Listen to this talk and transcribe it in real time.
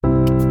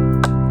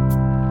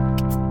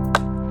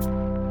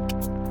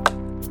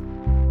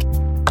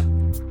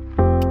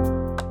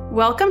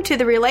Welcome to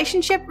the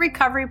Relationship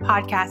Recovery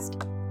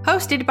Podcast,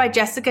 hosted by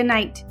Jessica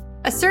Knight,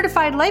 a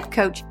certified life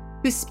coach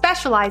who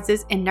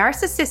specializes in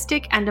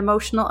narcissistic and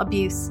emotional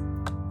abuse.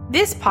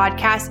 This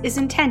podcast is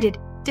intended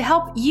to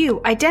help you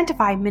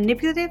identify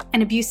manipulative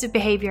and abusive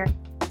behavior,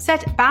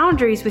 set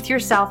boundaries with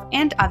yourself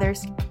and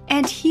others,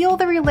 and heal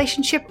the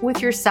relationship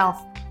with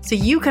yourself so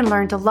you can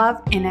learn to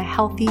love in a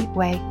healthy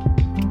way.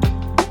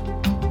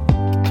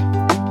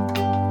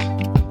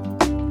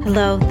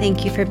 Hello,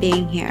 thank you for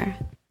being here.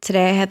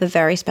 Today I have a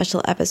very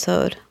special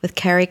episode with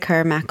Kerry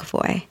Kerr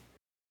McAvoy,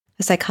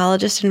 a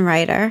psychologist and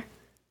writer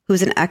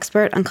who's an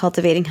expert on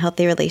cultivating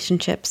healthy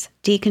relationships,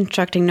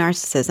 deconstructing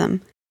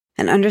narcissism,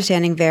 and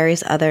understanding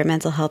various other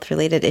mental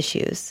health-related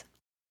issues.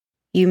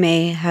 You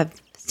may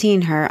have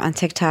seen her on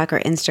TikTok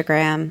or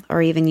Instagram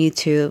or even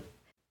YouTube,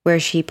 where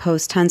she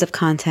posts tons of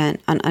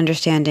content on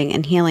understanding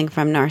and healing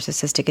from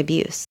narcissistic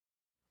abuse.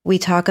 We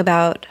talk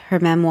about her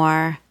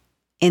memoir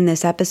in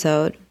this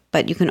episode,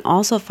 but you can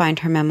also find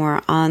her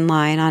memoir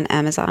online on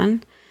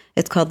Amazon.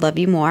 It's called Love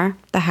You More,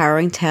 The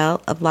Harrowing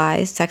Tale of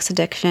Lies, Sex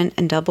Addiction,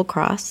 and Double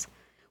Cross,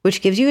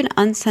 which gives you an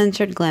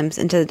uncensored glimpse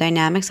into the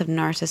dynamics of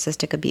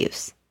narcissistic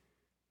abuse.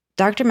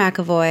 Dr.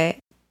 McAvoy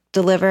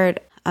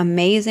delivered an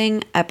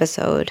amazing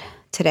episode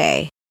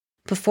today.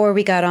 Before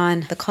we got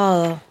on the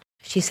call,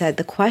 she said,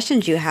 the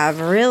questions you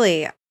have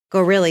really go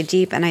really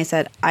deep. And I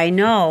said, I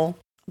know,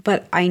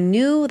 but I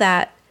knew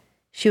that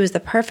she was the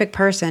perfect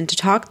person to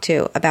talk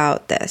to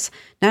about this.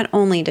 Not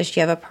only does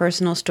she have a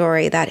personal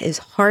story that is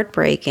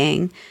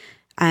heartbreaking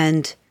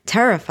and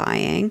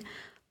terrifying,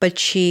 but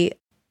she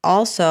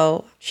is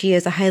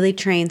a highly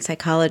trained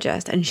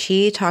psychologist, and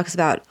she talks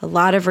about a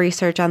lot of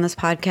research on this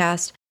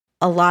podcast,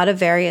 a lot of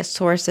various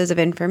sources of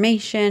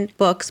information,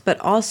 books, but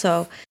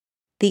also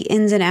the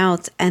ins and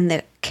outs and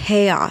the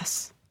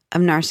chaos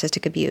of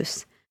narcissistic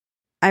abuse.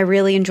 I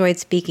really enjoyed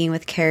speaking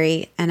with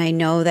Kerry, and I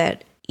know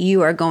that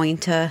you are going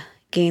to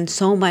gain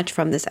so much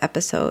from this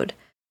episode.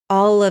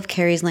 All of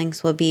Kerry's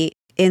links will be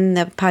in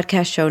the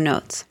podcast show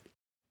notes.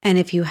 And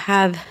if you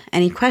have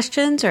any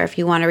questions or if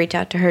you want to reach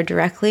out to her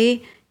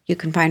directly, you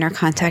can find her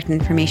contact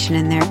information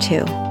in there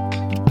too.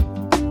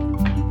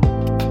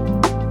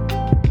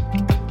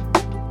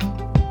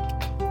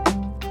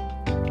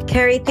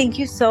 Kerry, thank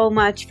you so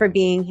much for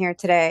being here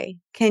today.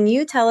 Can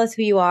you tell us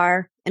who you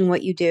are and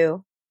what you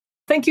do?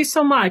 Thank you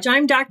so much.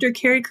 I'm Dr.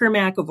 Kerry Kerr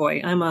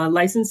McAvoy. I'm a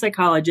licensed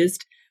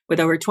psychologist with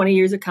over 20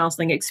 years of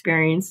counseling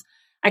experience.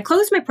 I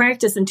closed my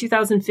practice in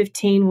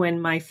 2015 when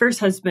my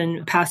first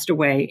husband passed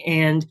away.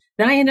 And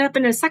then I ended up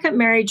in a second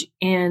marriage,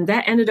 and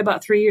that ended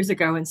about 3 years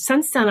ago. And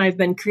since then, I've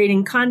been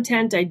creating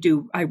content.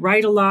 I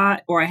write a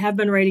lot, or I have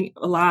been writing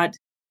a lot.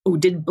 I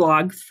did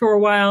blog for a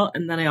while.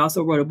 And then I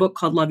also wrote a book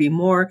called Love You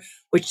More,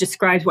 which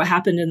describes what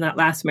happened in that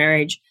last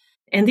marriage.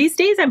 And these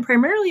days, I'm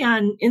primarily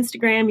on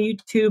Instagram,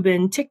 YouTube,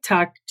 and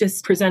TikTok,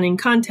 just presenting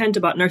content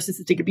about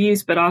narcissistic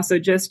abuse, but also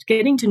just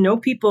getting to know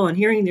people and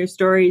hearing their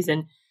stories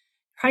and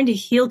trying to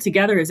heal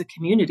together as a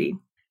community.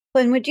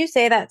 And would you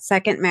say that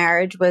second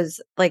marriage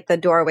was like the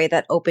doorway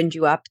that opened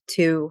you up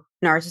to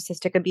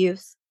narcissistic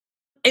abuse?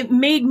 It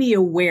made me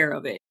aware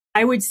of it.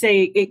 I would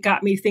say it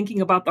got me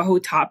thinking about the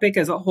whole topic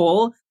as a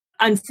whole.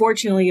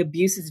 Unfortunately,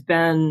 abuse has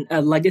been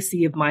a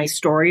legacy of my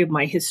story, of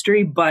my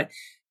history, but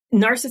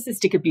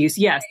narcissistic abuse,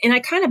 yes. And I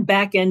kind of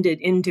back-ended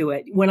into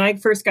it. When I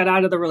first got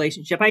out of the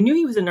relationship, I knew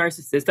he was a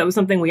narcissist. That was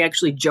something we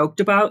actually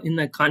joked about in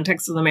the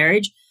context of the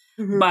marriage.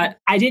 Mm-hmm. But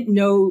I didn't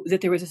know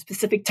that there was a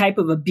specific type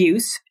of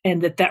abuse,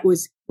 and that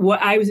was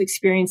what I was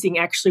experiencing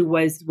actually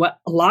was what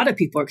a lot of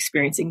people are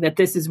experiencing, that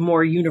this is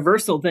more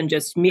universal than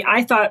just me.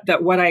 I thought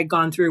that what I had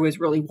gone through was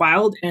really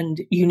wild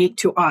and unique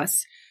to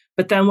us.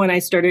 But then when I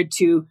started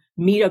to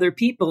meet other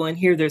people and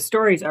hear their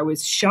stories, I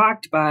was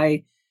shocked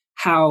by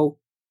how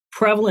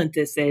prevalent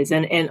this is,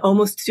 and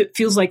almost it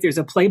feels like there's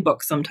a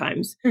playbook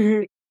sometimes.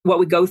 Mm-hmm. What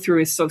we go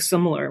through is so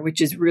similar, which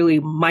is really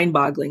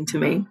mind-boggling to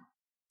me.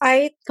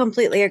 I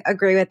completely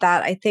agree with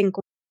that. I think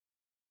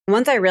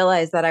once I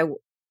realized that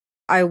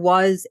I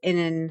was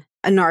in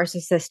a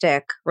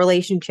narcissistic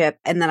relationship,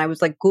 and then I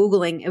was like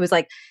Googling, it was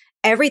like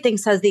everything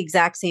says the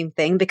exact same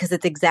thing because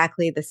it's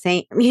exactly the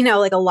same.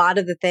 Like a lot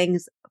of the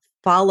things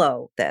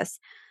follow this.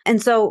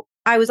 And so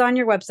I was on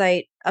your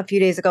website a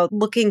few days ago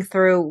looking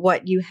through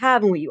what you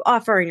have and what you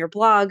offer in your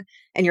blog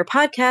and your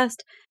podcast.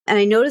 And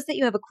I noticed that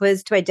you have a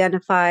quiz to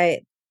identify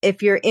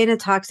if you're in a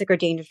toxic or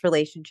dangerous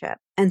relationship.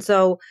 And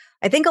so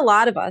I think a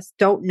lot of us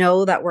don't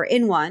know that we're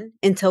in one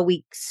until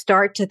we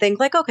start to think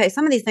like, okay,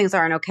 some of these things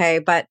aren't okay,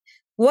 but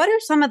what are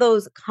some of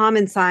those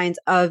common signs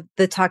of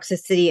the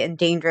toxicity and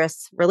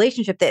dangerous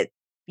relationship that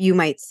you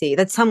might see,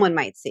 that someone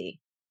might see?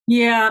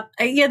 Yeah,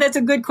 that's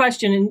a good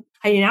question. And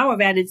I now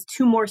have added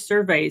 2 more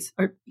surveys.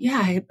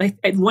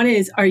 One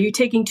is, are you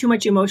taking too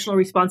much emotional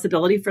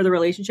responsibility for the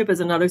relationship is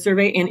another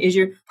survey. And is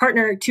your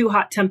partner too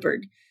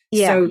hot-tempered?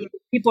 Yeah. So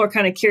people are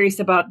kind of curious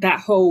about that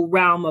whole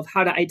realm of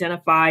how to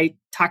identify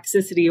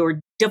toxicity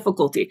or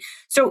difficulty.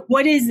 So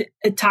what is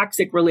a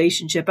toxic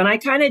relationship? And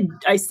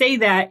I say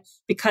that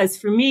because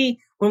for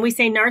me, when we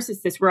say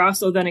narcissist, we're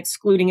also then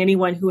excluding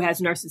anyone who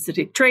has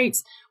narcissistic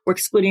traits. We're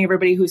excluding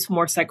everybody who's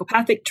more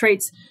psychopathic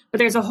traits. But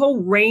there's a whole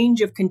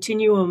range of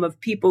continuum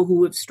of people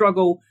who have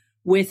struggled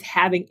with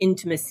having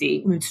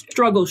intimacy,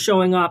 struggle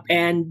showing up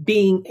and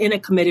being in a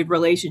committed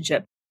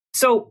relationship.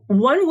 So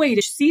one way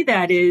to see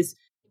that is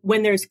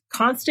when there's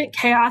constant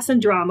chaos and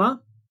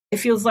drama, it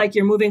feels like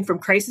you're moving from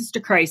crisis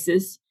to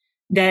crisis,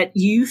 that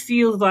you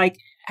feel like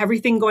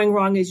everything going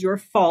wrong is your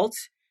fault.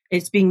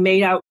 It's being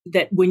made out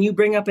that when you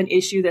bring up an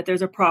issue that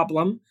there's a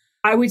problem.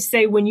 I would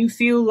say when you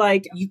feel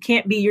like you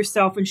can't be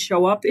yourself and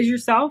show up as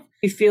yourself,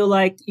 you feel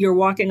like you're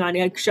walking on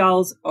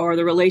eggshells or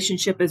the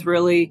relationship is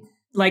really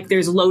like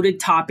there's loaded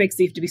topics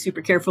that you have to be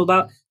super careful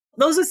about.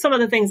 Those are some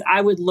of the things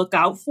I would look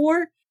out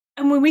for.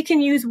 And when we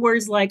can use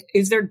words like,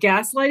 is there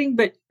gaslighting?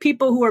 But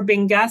people who are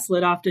being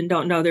gaslit often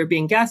don't know they're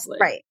being gaslit.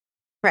 Right.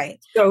 Right.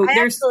 So I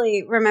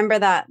actually remember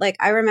that. Like,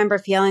 I remember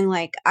feeling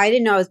like I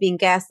didn't know I was being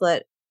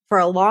gaslit for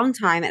a long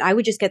time and I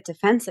would just get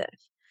defensive.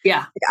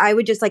 Yeah. Like, I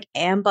would just like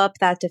amp up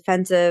that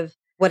defensive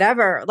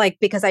whatever, like,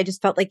 because I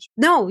just felt like,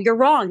 no, you're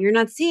wrong. You're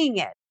not seeing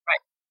it.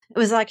 Right. It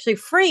was actually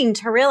freeing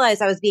to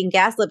realize I was being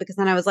gaslit because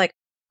then I was like,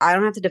 I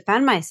don't have to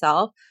defend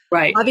myself.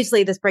 Right.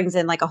 Obviously, this brings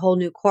in like a whole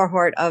new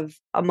cohort of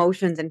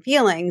emotions and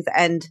feelings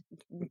and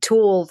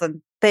tools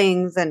and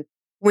things. And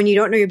when you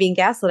don't know you're being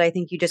gaslit, I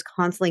think you just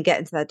constantly get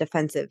into that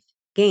defensive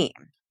game.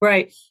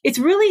 Right. It's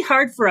really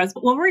hard for us.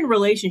 When we're in a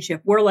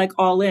relationship, we're like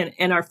all in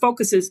and our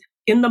focus is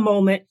in the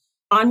moment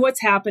on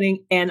what's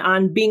happening and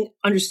on being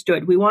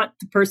understood. We want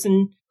the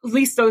person, at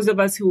least those of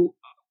us who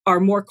are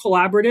more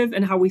collaborative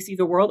in how we see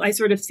the world. I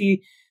sort of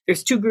see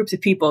there's two groups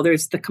of people.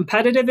 There's the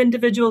competitive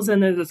individuals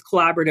and there's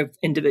collaborative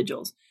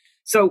individuals.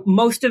 So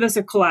most of us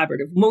are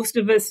collaborative. Most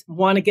of us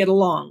want to get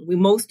along.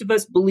 Most of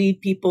us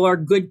believe people are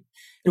good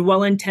and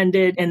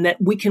well-intended and that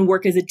we can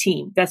work as a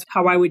team. That's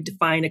how I would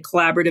define a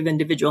collaborative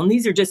individual. And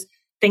these are just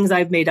things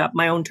I've made up,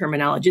 my own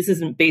terminology. This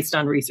isn't based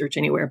on research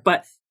anywhere.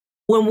 But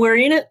when we're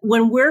in it,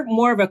 when we're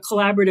more of a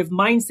collaborative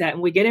mindset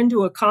and we get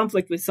into a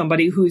conflict with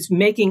somebody who's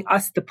making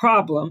us the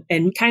problem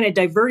and kind of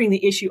diverting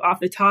the issue off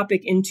the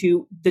topic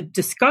into the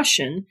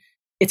discussion,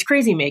 it's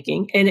crazy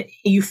making and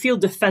you feel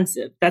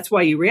defensive. That's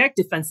why you react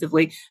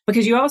defensively,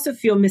 because you also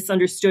feel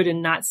misunderstood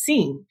and not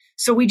seen.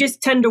 So we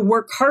just tend to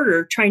work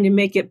harder trying to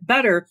make it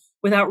better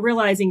without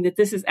realizing that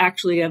this is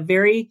actually a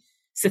very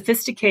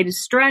sophisticated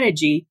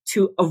strategy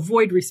to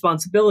avoid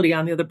responsibility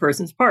on the other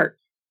person's part.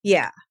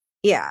 Yeah.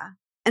 Yeah.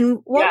 And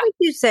what would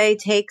you say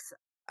takes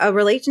a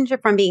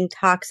relationship from being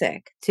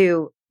toxic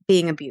to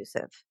being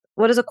abusive?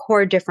 What is a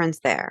core difference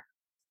there?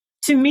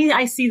 To me,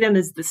 I see them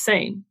as the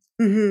same.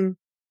 Mm-hmm.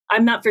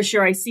 I'm not for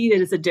sure I see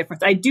it as a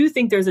difference. I do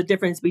think there's a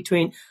difference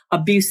between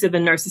abusive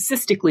and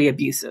narcissistically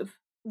abusive.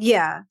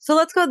 Yeah. So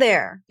let's go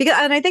there.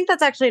 And I think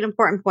that's actually an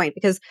important point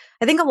because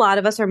I think a lot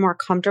of us are more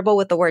comfortable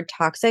with the word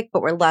toxic,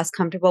 but we're less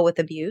comfortable with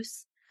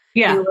abuse.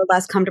 Yeah. We're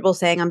less comfortable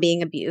saying I'm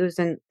being abused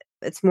and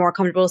it's more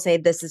comfortable to say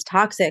this is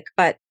toxic.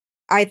 But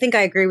I think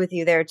I agree with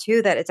you there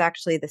too, that it's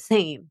actually the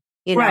same.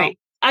 You know? Right.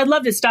 I'd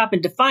love to stop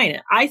and define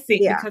it. I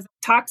think because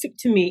toxic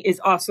to me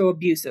is also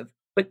abusive.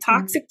 But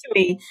toxic to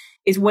me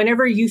is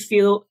whenever you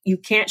feel you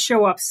can't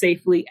show up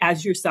safely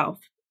as yourself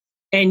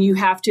and you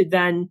have to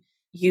then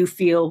you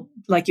feel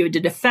like you had to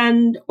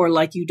defend or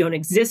like you don't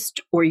exist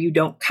or you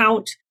don't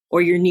count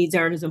or your needs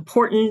aren't as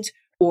important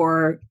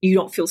or you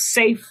don't feel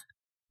safe.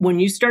 When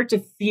you start to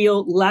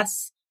feel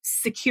less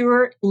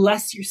secure,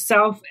 less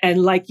yourself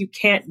and like you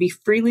can't be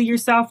freely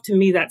yourself, to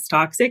me, that's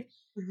toxic.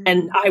 Mm-hmm.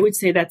 And I would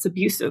say that's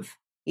abusive.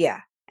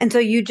 Yeah. And so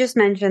you just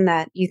mentioned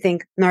that you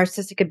think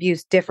narcissistic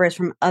abuse differs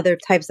from other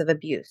types of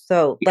abuse.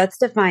 So let's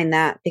define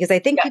that because I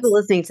think people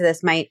listening to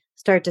this might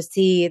start to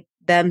see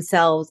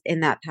themselves in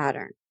that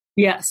pattern.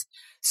 Yes.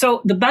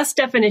 So the best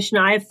definition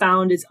I have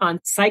found is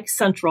on Psych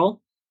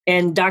Central,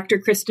 and Dr.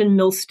 Kristen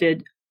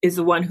Milstead is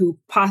the one who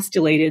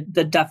postulated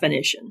the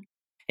definition.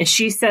 And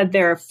she said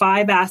there are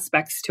 5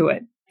 aspects to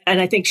it.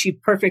 And I think she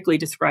perfectly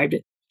described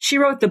it. She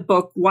wrote the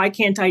book, Why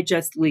Can't I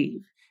Just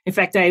Leave? In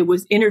fact, I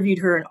interviewed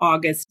her in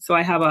August. So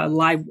I have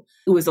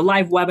it was a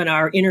live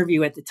webinar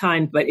interview at the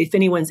time. But if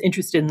anyone's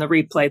interested in the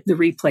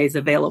replay is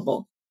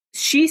available.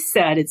 She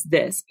said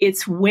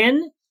it's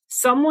when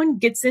someone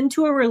gets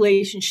into a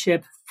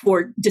relationship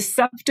for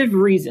deceptive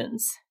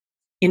reasons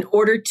in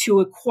order to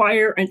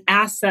acquire an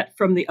asset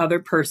from the other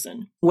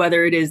person,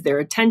 whether it is their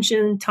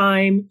attention,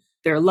 time,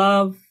 their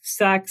love,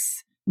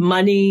 sex,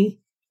 money,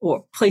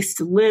 or place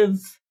to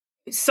live,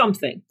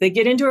 something. They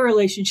get into a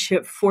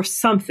relationship for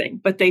something,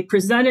 but they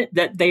present it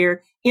that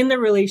they're in the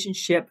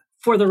relationship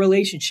for the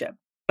relationship,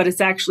 but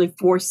it's actually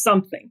for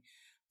something.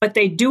 But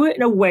they do it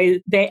in a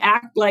way, they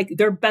act like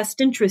their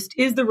best interest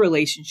is the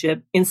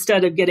relationship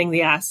instead of getting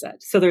the asset.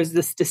 So there's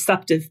this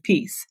deceptive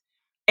piece.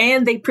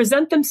 And they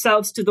present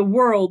themselves to the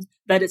world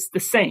that it's the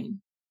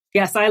same.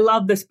 Yes, I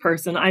love this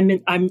person. I'm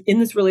in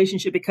this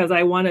relationship because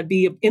I want to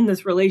be in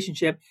this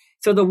relationship.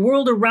 So the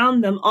world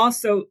around them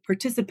also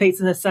participates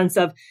in the sense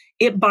of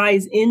it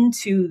buys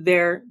into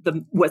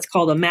what's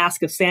called a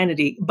mask of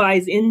sanity,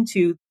 buys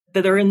into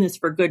that they're in this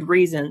for good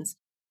reasons.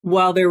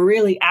 while they're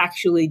really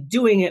actually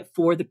doing it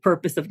for the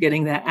purpose of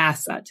getting that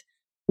asset,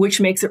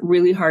 which makes it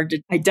really hard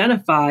to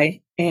identify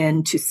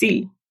and to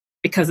see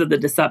because of the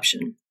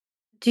deception.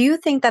 Do you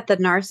think that the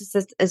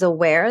narcissist is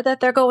aware that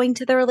they're going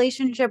to the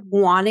relationship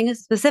wanting a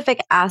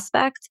specific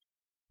aspect?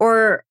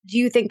 Or do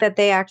you think that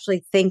they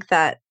actually think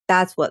that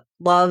that's what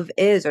love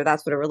is, or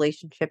that's what a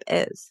relationship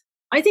is?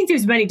 I think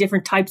there's many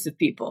different types of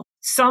people.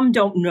 Some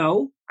don't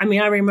know. I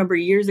mean, I remember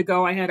years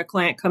ago, I had a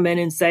client come in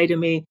and say to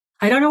me,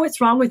 I don't know what's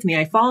wrong with me.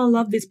 I fall in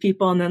love with these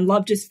people and then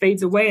love just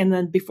fades away. And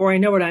then before I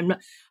know it,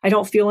 I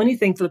don't feel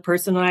anything for the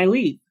person and I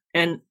leave.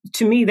 And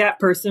to me, that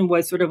person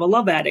was sort of a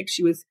love addict.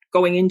 She was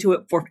going into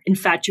it for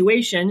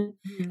infatuation.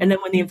 Mm-hmm. And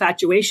then when the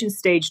infatuation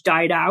stage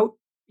died out,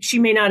 she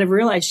may not have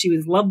realized she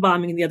was love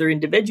bombing the other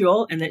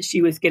individual and that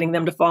she was getting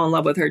them to fall in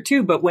love with her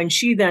too. But when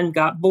she then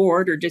got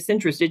bored or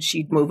disinterested,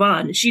 she'd move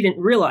on. She didn't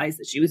realize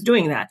that she was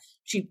doing that.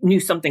 She knew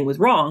something was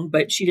wrong,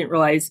 but she didn't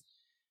realize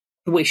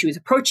the way she was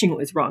approaching it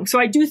was wrong. So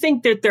I do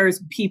think that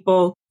there's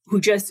people who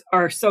just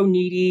are so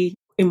needy,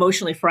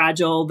 emotionally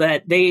fragile,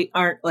 that they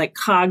aren't like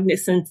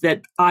cognizant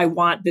that I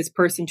want this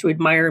person to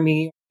admire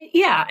me.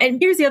 Yeah. And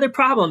here's the other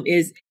problem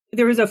is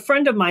there was a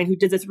friend of mine who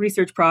did this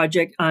research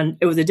project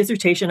it was a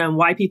dissertation on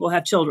why people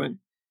have children.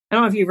 I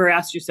don't know if you've ever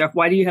asked yourself,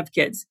 why do you have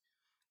kids?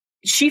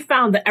 She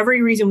found that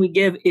every reason we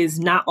give is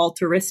not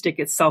altruistic,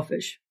 it's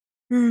selfish.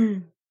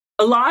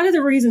 A lot of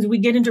the reasons we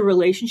get into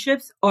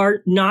relationships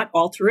are not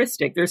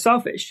altruistic. They're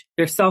selfish.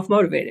 They're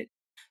self-motivated.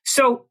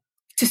 So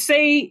to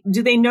say,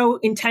 do they know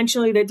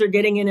intentionally that they're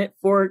getting in it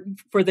for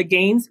the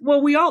gains?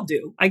 Well, we all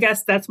do. I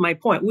guess that's my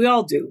point. We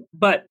all do.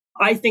 But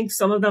I think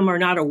some of them are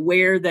not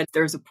aware that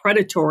there's a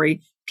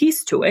predatory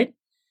piece to it.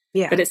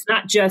 Yeah. That it's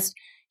not just,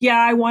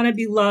 I want to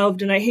be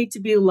loved and I hate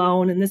to be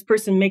alone and this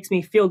person makes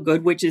me feel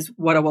good, which is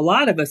what a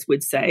lot of us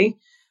would say.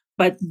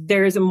 But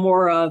there's a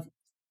more of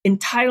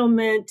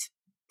entitlement,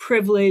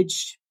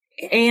 privilege,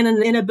 and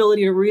an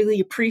inability to really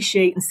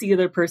appreciate and see the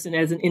other person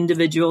as an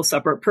individual,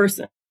 separate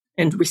person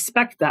and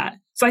respect that.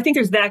 So I think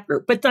there's that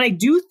group. But then I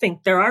do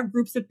think there are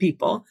groups of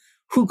people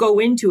who go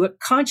into it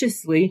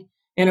consciously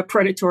in a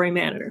predatory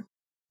manner.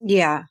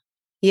 Yeah.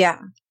 Yeah.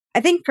 I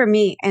think for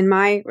me in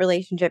my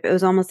relationship, it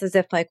was almost as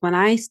if like when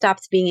I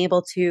stopped being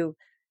able to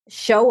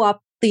show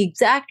up the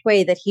exact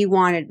way that he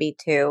wanted me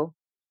to,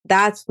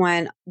 that's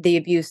when the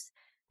abuse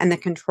and the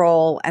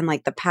control and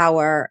like the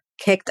power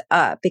kicked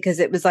up, because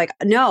it was like,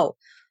 no,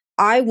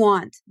 I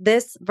want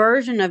this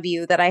version of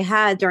you that I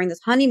had during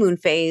this honeymoon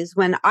phase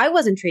when I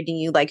wasn't treating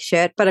you like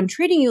shit, but I'm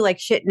treating you like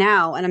shit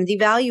now and I'm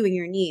devaluing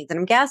your needs and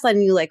I'm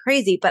gaslighting you like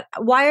crazy. But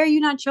why are you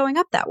not showing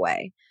up that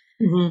way?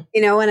 Mm-hmm.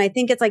 You know, and I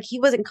think it's like he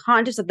wasn't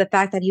conscious of the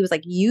fact that he was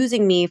like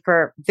using me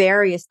for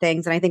various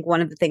things. And I think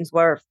one of the things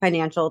were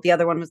financial. The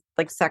other one was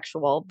like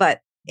sexual, but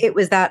it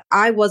was that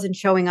I wasn't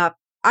showing up.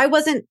 I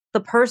wasn't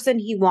the person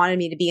he wanted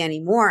me to be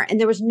anymore. And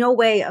there was no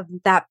way of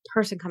that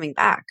person coming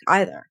back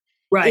either.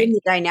 Right. In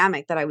the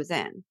dynamic that I was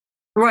in.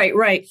 Right,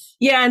 right.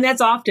 Yeah. And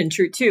that's often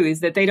true too,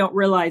 is that they don't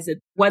realize that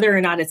whether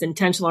or not it's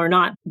intentional or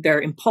not,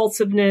 their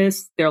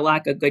impulsiveness, their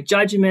lack of good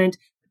judgment,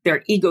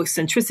 their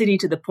egocentricity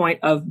to the point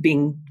of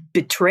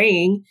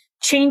betraying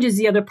changes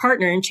the other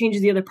partner and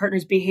changes the other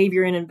partner's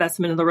behavior and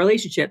investment in the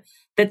relationship,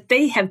 that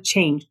they have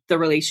changed the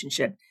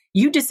relationship.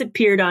 You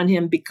disappeared on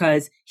him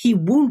because he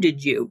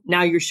wounded you.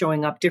 Now you're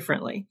showing up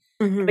differently.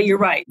 Mm-hmm. But you're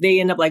right. They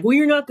end up like, well,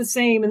 you're not the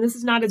same. And this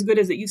is not as good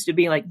as it used to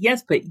be. Like,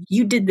 yes, but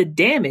you did the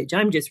damage.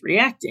 I'm just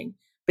reacting.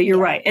 But you're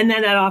right. And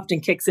then that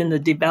often kicks in the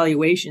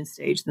devaluation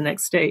stage, the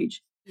next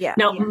stage. Yeah.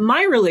 Now,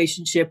 my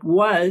relationship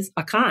was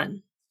a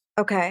con.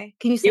 Okay.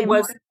 Can you say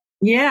more?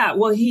 Yeah.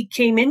 Well, he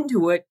came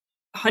into it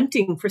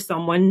hunting for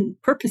someone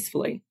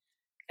purposefully.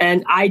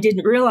 And I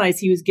didn't realize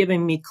he was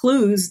giving me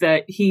clues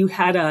that he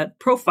had a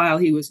profile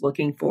he was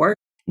looking for,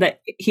 that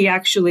he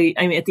actually,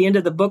 I mean, at the end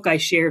of the book, I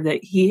shared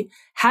that he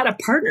had a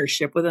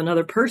partnership with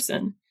another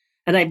person.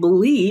 And I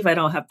believe, I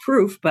don't have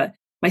proof, but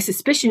my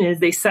suspicion is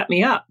they set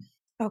me up.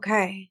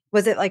 Okay.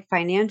 Was it like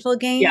financial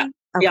gain? Yeah.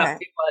 Okay. Yeah,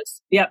 it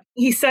was. Yep.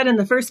 He said in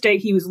the first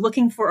date he was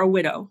looking for a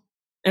widow,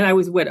 and I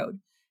was widowed.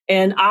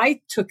 And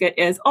I took it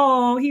as,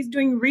 oh, he's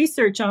doing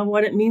research on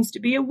what it means to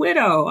be a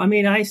widow. I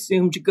mean, I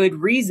assumed good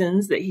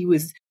reasons that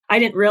I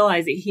didn't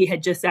realize that he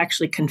had just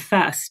actually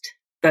confessed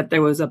that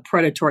there was a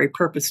predatory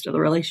purpose to the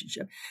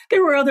relationship.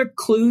 There were other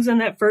clues in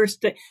that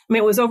first day. I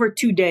mean, it was over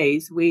 2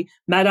 days. We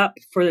met up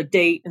for the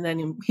date, and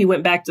then he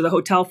went back to the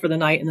hotel for the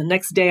night. And the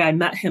next day I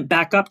met him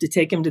back up to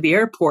take him to the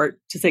airport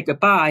to say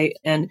goodbye.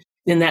 And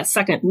in that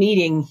second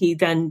meeting, he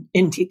then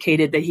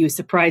indicated that he was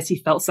surprised he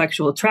felt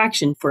sexual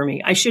attraction for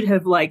me. I should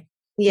have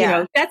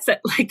that's it.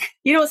 Like,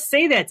 you don't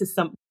say that to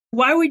someone.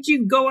 Why would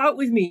you go out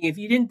with me if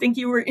you didn't think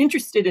you were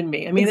interested in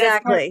me? I mean,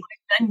 exactly.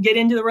 That's how then get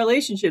into the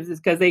relationships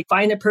is because they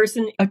find a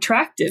person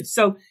attractive.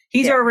 So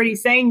he's already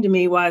saying to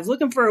me, well, I was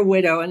looking for a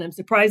widow and I'm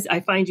surprised I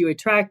find you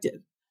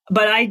attractive.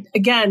 But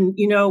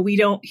we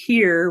don't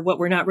hear what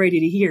we're not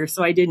ready to hear.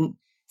 So I didn't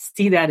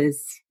see that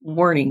as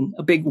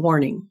a big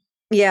warning.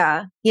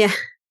 Yeah. Yeah.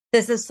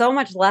 This is so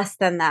much less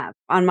than that.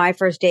 On my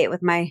first date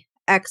with my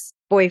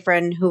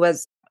ex-boyfriend, who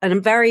was a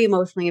very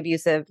emotionally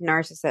abusive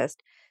narcissist,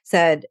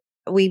 said,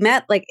 we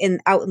met like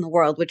out in the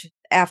world, which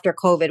after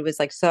COVID was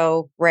like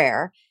so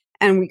rare.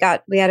 And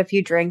we had a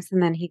few drinks,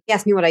 and then he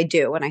asked me what I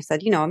do. And I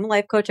said, I'm a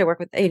life coach. I work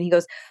with, and he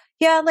goes,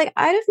 yeah, like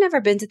I've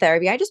never been to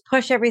therapy. I just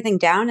push everything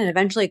down and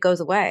eventually it goes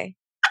away.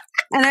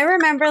 And I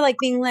remember like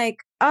being like,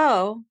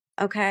 oh,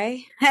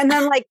 okay. And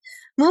then like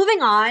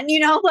moving on,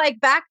 like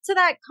back to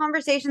that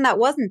conversation that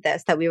wasn't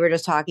this that we were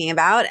just talking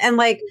about. And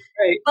like,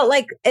 right. But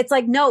like, it's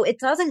like, no, it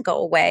doesn't go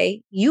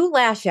away. You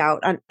lash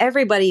out on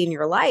everybody in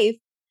your life,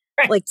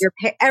 right. Like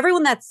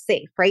everyone that's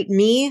safe, right?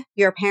 Me,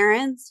 your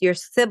parents, your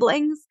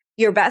siblings,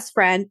 your best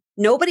friend,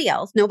 nobody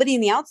else, nobody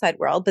in the outside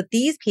world, but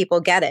these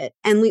people get it.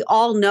 And we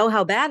all know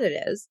how bad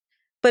it is.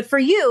 But for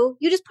you,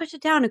 you just push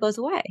it down, it goes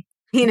away,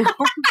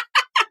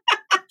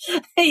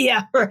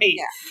 Yeah, right.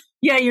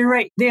 Yeah, you're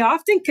right. They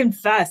often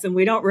confess and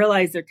we don't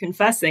realize they're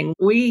confessing.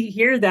 We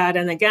hear that.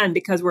 And again,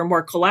 because we're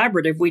more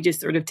collaborative, we just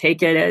sort of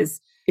take it as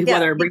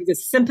whether it brings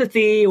us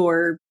sympathy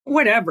or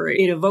whatever,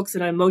 it evokes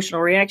an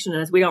emotional reaction in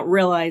us. We don't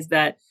realize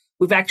that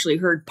we've actually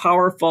heard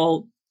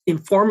powerful,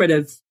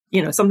 informative,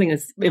 something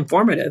that's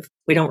informative.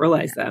 We don't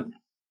realize that.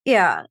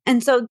 Yeah.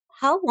 And so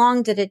how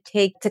long did it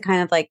take to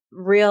kind of like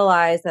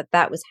realize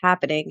that was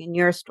happening in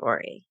your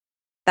story,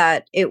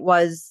 that it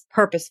was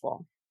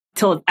purposeful?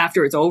 Till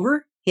after it's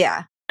over?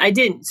 Yeah. I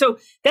didn't. So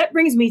that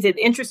brings me to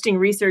the interesting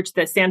research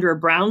that Sandra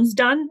Brown's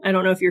done. I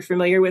don't know if you're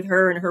familiar with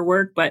her and her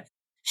work, but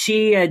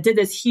she did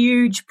this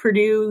huge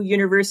Purdue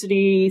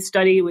University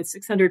study with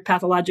 600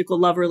 pathological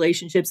love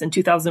relationships in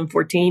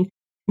 2014,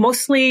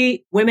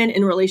 mostly women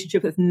in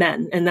relationship with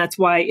men. And that's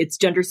why it's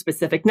gender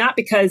specific, not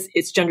because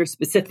it's gender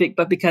specific,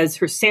 but because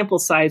her sample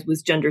size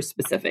was gender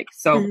specific.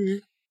 So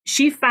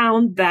she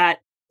found that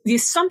the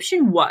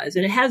assumption was,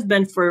 and it has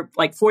been for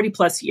like 40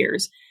 plus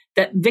years,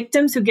 that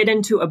victims who get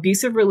into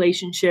abusive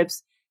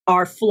relationships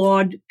are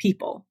flawed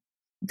people,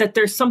 that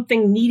there's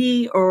something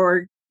needy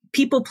or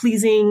people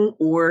pleasing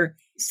or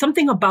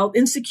something about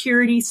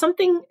insecurity,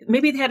 something,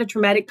 maybe they had a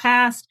traumatic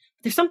past.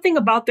 There's something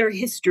about their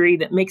history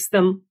that makes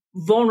them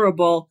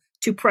vulnerable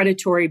to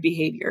predatory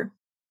behavior.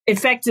 In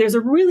fact, there's a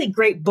really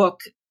great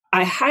book.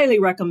 I highly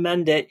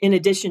recommend it in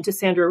addition to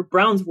Sandra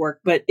Brown's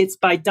work, but it's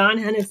by Don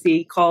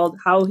Hennessy called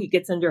How He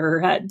Gets Into Her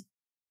Head.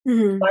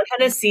 Don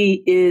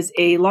Hennessy is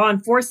a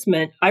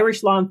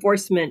Irish law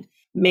enforcement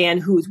man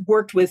who's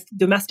worked with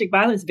domestic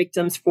violence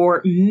victims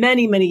for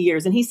many, many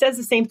years. And he says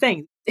the same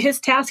thing. His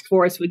task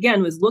force,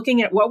 again, was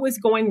looking at what was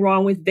going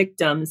wrong with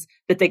victims,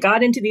 that they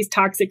got into these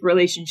toxic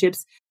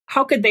relationships.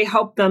 How could they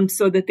help them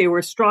so that they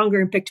were stronger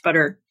and picked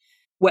better?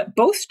 What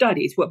both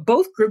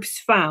groups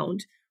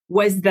found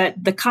was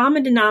that the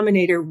common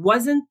denominator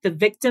wasn't the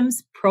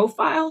victim's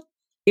profile.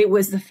 It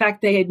was the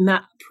fact they had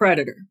met a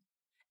predator.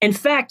 In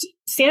fact,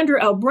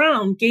 Sandra L.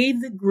 Brown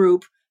gave the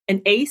group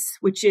an ACE,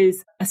 which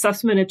is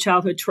assessment of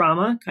childhood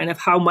trauma, kind of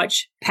how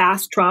much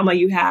past trauma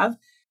you have.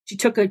 She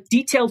took a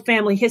detailed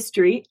family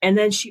history, and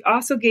then she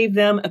also gave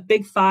them a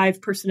Big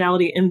Five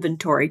personality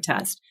inventory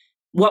test.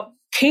 What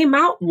came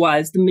out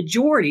was the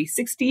majority,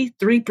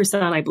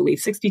 63%, I believe,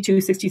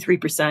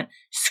 63%,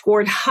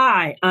 scored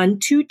high on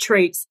two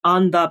traits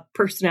on the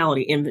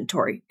personality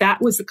inventory.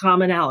 That was the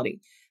commonality.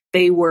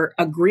 They were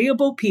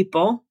agreeable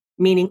people,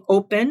 meaning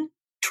open,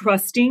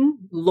 trusting,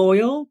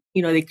 loyal.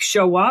 They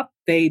show up,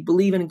 they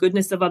believe in the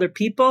goodness of other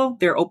people,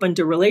 they're open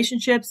to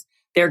relationships,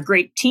 they're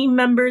great team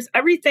members,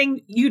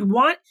 everything you'd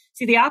want.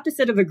 See, the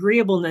opposite of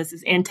agreeableness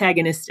is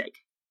antagonistic.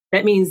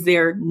 That means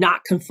they're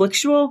not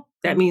conflictual.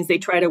 That means they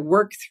try to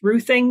work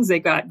through things. They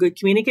got good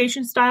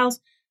communication styles.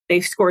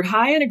 They scored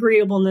high in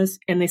agreeableness,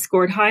 and they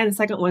scored high in the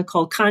second one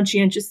called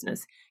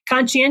conscientiousness.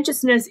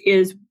 Conscientiousness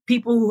is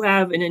people who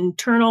have an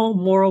internal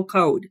moral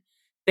code.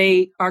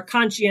 They are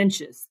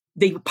conscientious.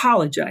 They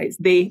apologize.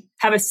 They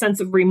have a sense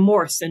of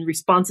remorse and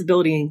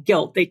responsibility and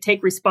guilt. They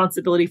take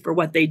responsibility for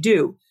what they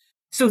do.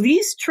 So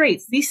these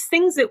traits, these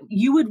things that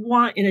you would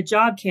want in a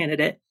job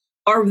candidate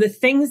are the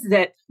things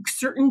that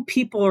certain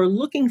people are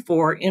looking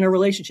for in a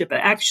relationship.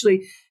 Actually,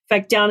 in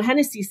fact, Don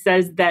Hennessy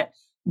says that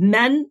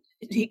men,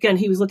 again,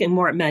 he was looking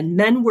more at men.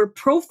 Men were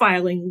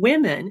profiling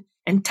women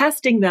and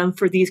testing them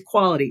for these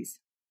qualities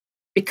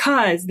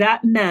because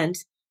that meant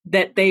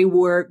that they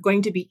were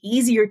going to be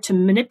easier to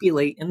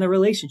manipulate in the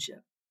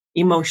relationship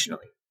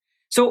emotionally.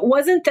 So it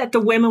wasn't that the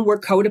women were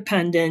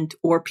codependent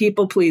or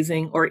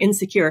people-pleasing or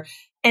insecure.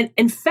 And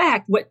in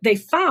fact, what they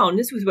found,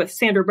 this was what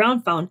Sandra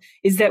Brown found,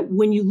 is that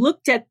when you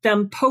looked at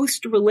them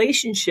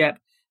post-relationship,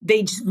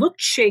 they just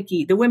looked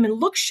shaky. The women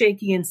looked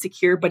shaky and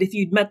secure, but if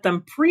you'd met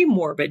them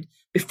pre-morbid,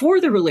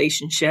 before the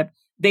relationship,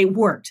 they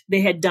weren't.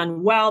 They had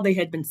done well. They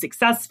had been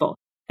successful.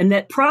 And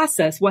that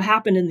process, what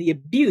happened in the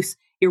abuse,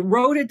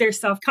 eroded their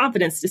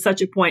self-confidence to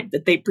such a point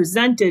that they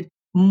presented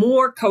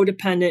more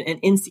codependent and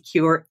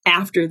insecure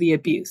after the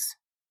abuse.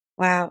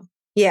 Wow.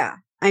 Yeah.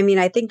 I mean,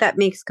 I think that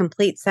makes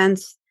complete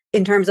sense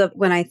in terms of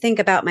when I think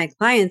about my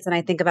clients and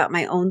I think about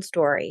my own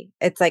story.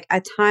 It's like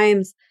at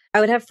times I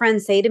would have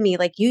friends say to me,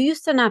 like, you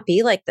used to not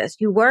be like this.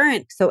 You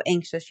weren't so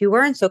anxious. You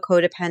weren't so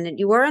codependent.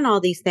 You weren't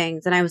all these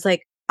things. And I was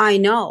like, I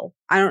know.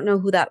 I don't know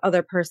who that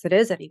other person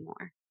is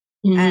anymore.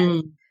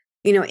 And,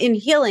 in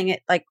healing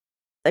it, like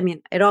I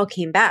mean, it all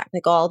came back,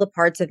 like all the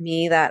parts of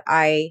me that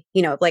I,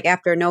 like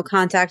after no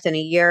contact and a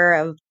year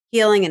of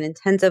healing and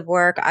intensive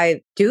work,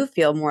 I do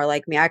feel more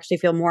like me. I actually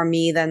feel more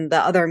me than the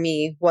other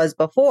me was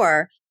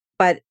before.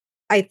 But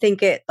I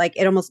think it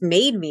almost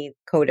made me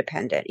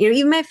codependent.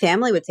 Even my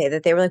family would say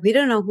that they were like, we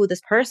don't know who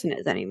this person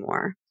is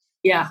anymore.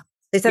 Yeah.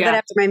 They said that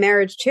after my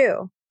marriage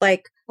too.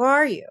 Like, who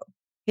are you?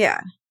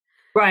 Yeah.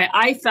 Right.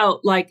 I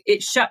felt like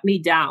it shut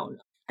me down.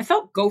 I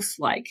felt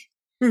ghost-like.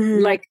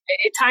 Mm-hmm. Like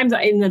at times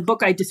in the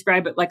book, I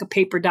describe it like a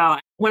paper doll.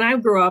 When I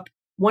grew up,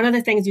 one of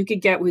the things you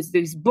could get was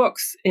these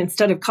books.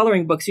 Instead of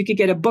coloring books, you could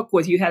get a book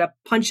with you had a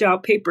punch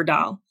out paper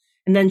doll.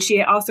 And then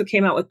she also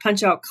came out with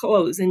punch out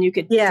clothes and you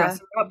could dress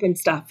her up and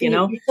stuff,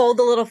 You fold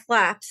the little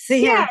flaps.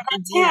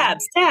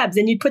 Tabs.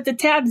 And you'd put the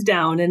tabs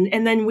down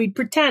and then we'd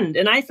pretend.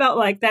 And I felt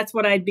like that's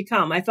what I'd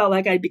become. I felt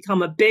like I'd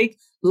become a big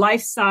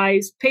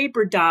life-size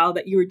paper doll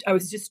that I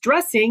was just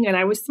dressing and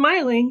I was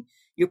smiling.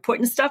 You're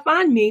putting stuff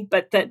on me,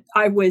 but that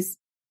I was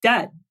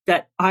dead,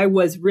 that I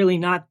was really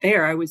not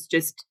there. I was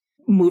just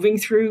moving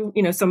through,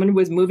 someone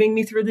was moving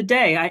me through the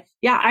day.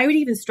 I would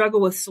even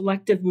struggle with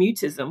selective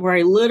mutism where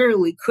I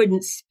literally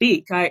couldn't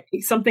speak.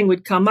 Something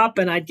would come up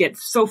and I'd get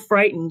so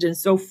frightened and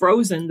so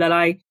frozen that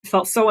I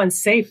felt so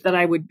unsafe that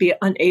I would be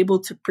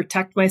unable to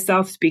protect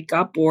myself, speak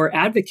up, or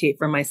advocate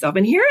for myself.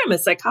 And here I'm a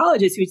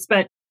psychologist who'd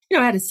spent,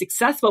 had a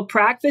successful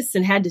practice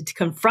and had to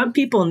confront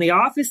people in the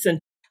office. And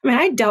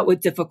I dealt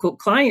with difficult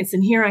clients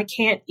and here I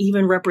can't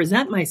even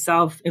represent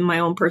myself in my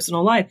own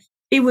personal life.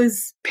 It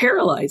was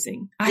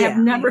paralyzing. I have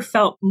never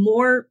felt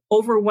more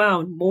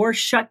overwhelmed, more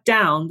shut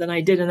down than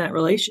I did in that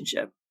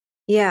relationship.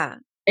 Yeah.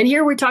 And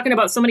here we're talking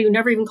about somebody who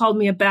never even called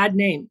me a bad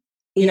name,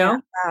 you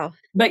know? Wow.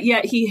 But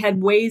yet he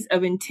had ways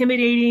of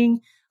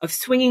intimidating, of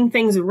swinging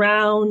things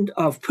around,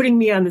 of putting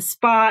me on the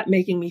spot,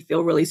 making me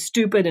feel really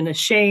stupid and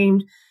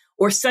ashamed,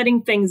 or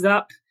setting things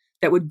up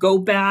that would go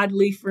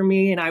badly for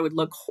me. And I would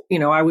look,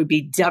 I would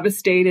be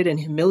devastated and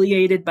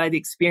humiliated by the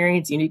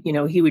experience.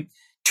 He would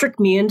trick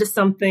me into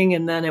something.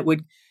 And then it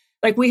would,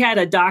 like we had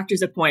a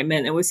doctor's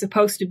appointment. It was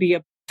supposed to be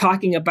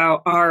talking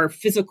about our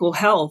physical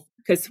health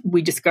because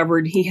we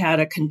discovered he had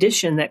a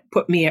condition that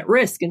put me at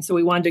risk. And so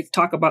we wanted to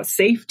talk about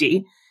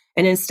safety.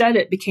 And instead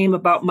it became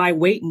about my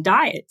weight and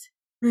diet.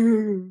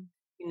 Mm-hmm.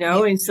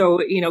 And so,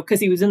 because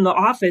he was in the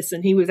office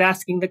and he was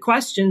asking the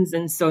questions.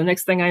 And so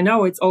next thing I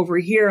know, it's over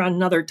here on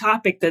another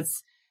topic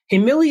that's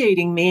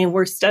humiliating me. And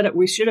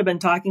we should have been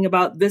talking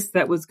about this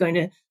that was going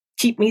to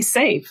keep me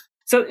safe.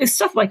 So it's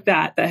stuff like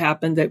that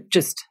happened that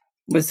just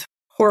was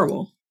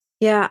horrible.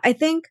 Yeah. I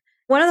think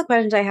one of the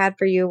questions I had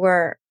for you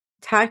were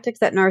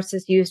tactics that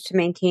narcissists use to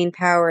maintain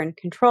power and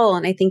control.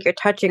 And I think you're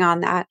touching on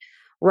that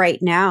right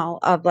now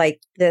of like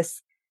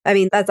this. I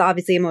mean, that's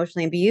obviously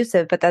emotionally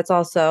abusive, but that's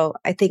also,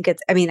 I think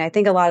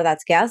a lot of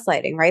that's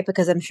gaslighting, right?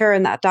 Because I'm sure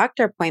in that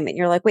doctor appointment,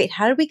 you're like, wait,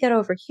 how did we get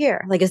over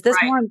here? Like, is this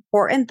more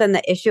important than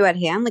the issue at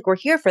hand? Like, we're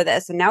here for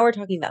this. And now we're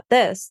talking about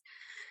this.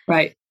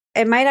 Right.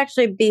 It might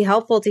actually be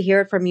helpful to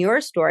hear it from your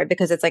story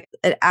because it's like,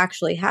 it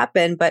actually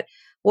happened. But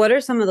what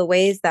are some of the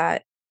ways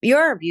that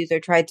your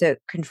abuser tried to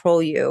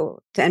control you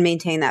and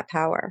maintain that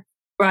power?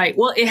 Right.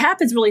 Well, it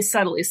happens really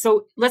subtly.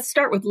 So let's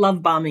start with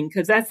love bombing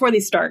because that's where they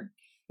start.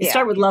 You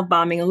start with love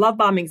bombing, and love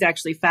bombing is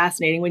actually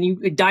fascinating when you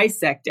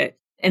dissect it.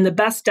 And the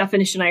best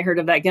definition I heard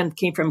of that, again,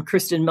 came from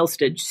Kristen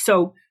Milstage.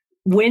 So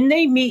when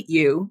they meet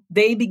you,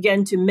 they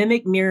begin to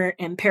mimic, mirror,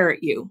 and parrot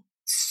you.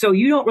 So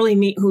you don't really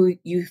meet who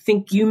you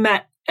think you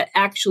met,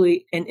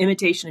 actually an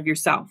imitation of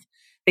yourself.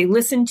 They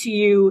listen to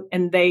you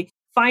and they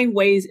find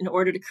ways in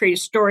order to create a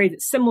story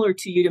that's similar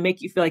to you to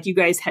make you feel like you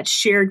guys had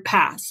shared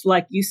past.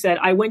 Like you said,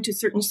 I went to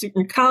certain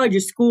college or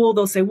school.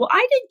 They'll say, well,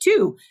 I did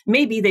too.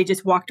 Maybe they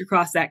just walked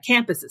across that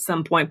campus at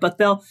some point, but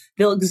they'll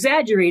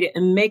exaggerate it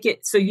and make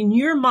it so in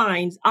your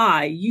mind's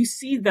eye, you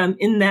see them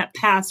in that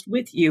past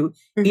with you,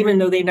 even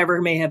though they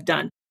never may have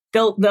done.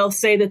 They'll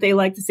say that they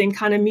like the same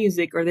kind of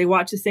music or they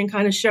watch the same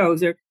kind of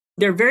shows.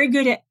 They're very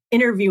good at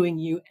interviewing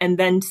you and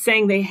then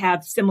saying they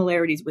have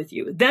similarities with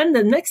you. Then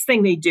the next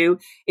thing they do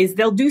is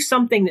they'll do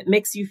something that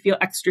makes you feel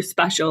extra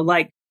special.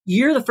 Like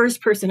you're the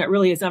first person that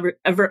really has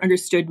ever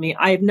understood me.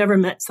 I have never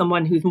met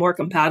someone who's more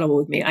compatible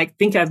with me. I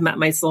think I've met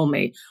my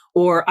soulmate,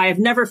 or I have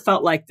never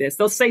felt like this.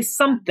 They'll say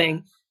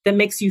something that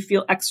makes you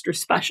feel extra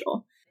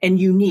special and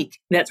unique.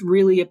 That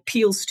really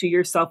appeals to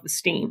your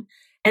self-esteem.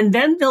 And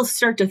then they'll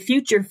start to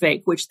future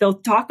fake, which they'll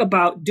talk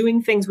about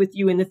doing things with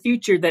you in the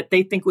future that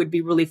they think would be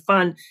really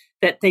fun,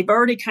 that they've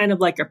already kind of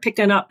like are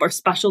picking up or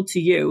special to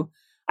you.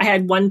 I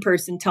had one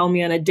person tell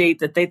me on a date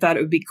that they thought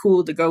it would be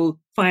cool to go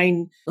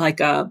find like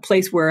a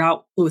place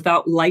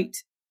without light,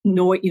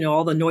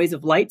 all the noise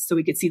of lights so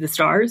we could see the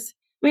stars.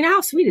 I mean, how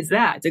sweet is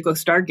that to go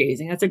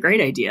stargazing? That's a great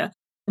idea.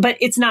 But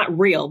it's not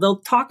real. They'll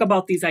talk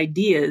about these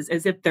ideas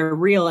as if they're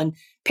real and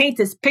paint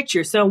this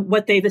picture. So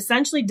what they've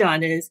essentially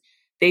done is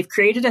they've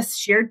created a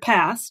shared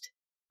past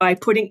by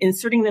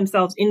inserting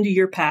themselves into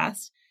your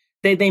past.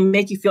 They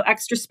make you feel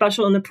extra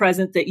special in the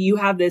present, that you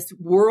have this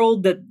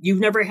world that you've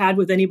never had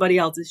with anybody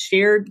else, a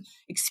shared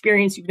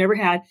experience you've never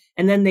had.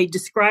 And then they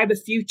describe a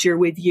future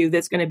with you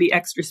that's going to be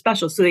extra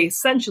special. So they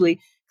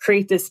essentially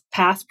create this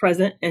past,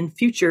 present, and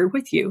future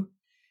with you.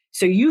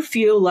 So you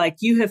feel like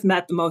you have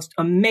met the most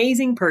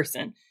amazing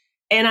person.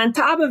 And on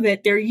top of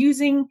it, they're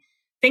using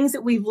things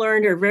that we've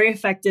learned are very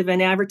effective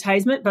in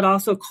advertisement, but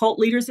also cult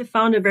leaders have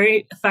found are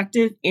very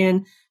effective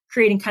in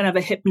creating kind of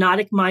a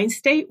hypnotic mind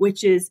state,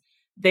 which is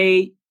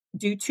they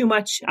do too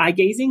much eye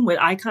gazing with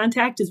eye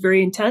contact is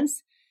very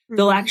intense.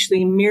 They'll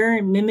actually mirror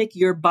and mimic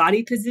your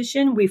body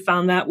position. We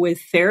found that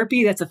with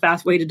therapy. That's a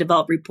fast way to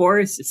develop rapport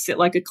is to sit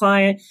like a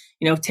client,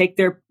 take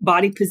their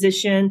body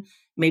position,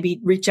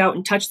 maybe reach out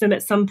and touch them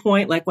at some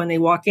point. Like when they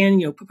walk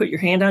in, put your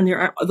hand on their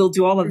arm. They'll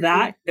do all of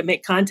that to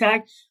make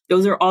contact.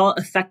 Those are all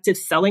effective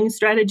selling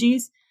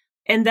strategies.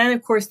 And then,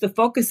 of course, the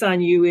focus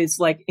on you is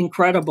like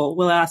incredible.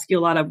 We'll ask you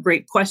a lot of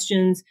great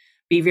questions,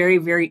 be very,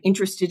 very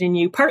interested in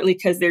you, partly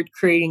because they're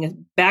creating a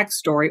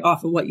backstory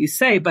off of what you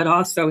say, but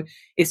also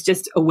it's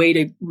just a way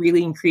to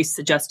really increase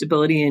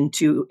suggestibility and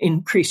to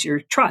increase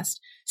your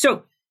trust.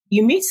 So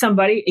you meet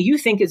somebody you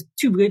think is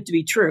too good to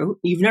be true.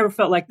 You've never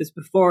felt like this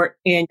before.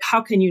 And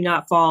how can you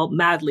not fall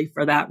madly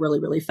for that really,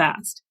 really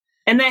fast?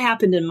 And that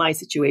happened in my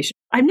situation.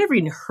 I've never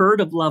even heard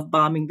of love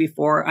bombing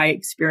before I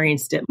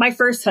experienced it. My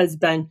first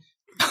husband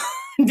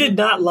did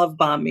not love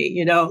bomb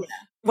me, Yeah.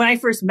 When I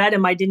first met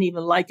him, I didn't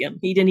even like him.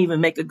 He didn't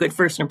even make a good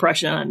first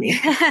impression on me.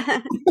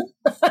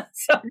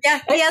 Yeah,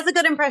 he has a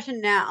good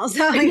impression now.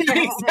 So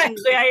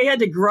exactly. I had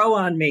to grow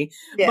on me.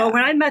 Yeah. But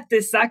when I met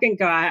this second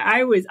guy,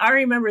 I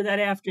remember that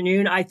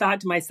afternoon, I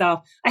thought to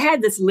myself, I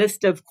had this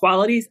list of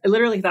qualities. I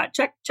literally thought,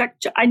 check, check,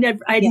 check.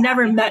 I'd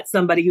never met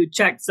somebody who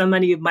checked so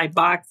many of my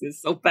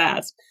boxes so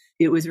fast.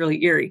 It was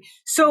really eerie.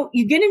 So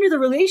you get into the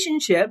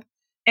relationship,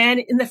 and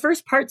in the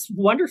first part's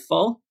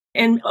wonderful.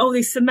 And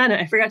they cement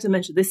it. I forgot to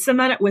mention, they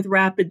cement it with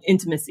rapid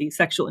intimacy,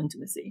 sexual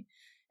intimacy.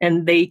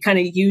 And they kind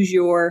of use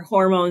your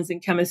hormones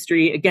and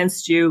chemistry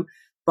against you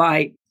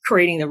by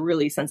creating a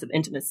really sense of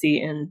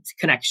intimacy and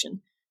connection.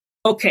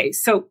 Okay,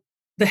 so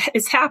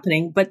it's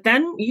happening. But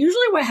then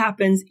usually what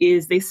happens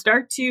is they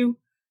start to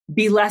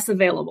be less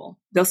available.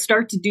 They'll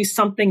start to do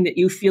something that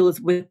you feel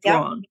is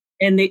withdrawn.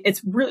 Yep. And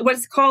it's really what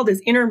it's called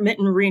is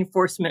intermittent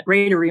reinforcement,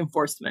 rate of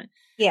reinforcement.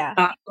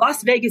 Yeah.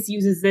 Las Vegas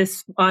uses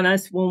this on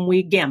us when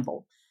we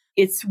gamble.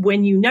 It's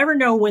when you never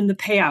know when the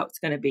payout's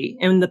going to be.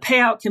 And the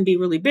payout can be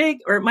really big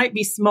or it might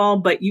be small,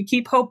 but you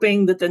keep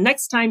hoping that the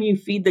next time you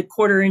feed the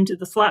quarter into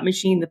the slot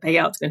machine, the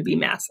payout's going to be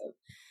massive.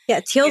 Yeah,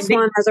 Teal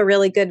Swan has a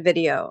really good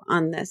video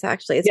on this,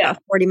 actually. It's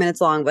about 40 minutes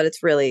long, but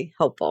it's really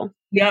helpful.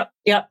 Yep.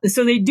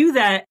 So they do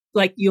that,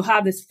 like you'll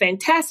have this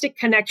fantastic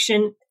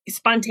connection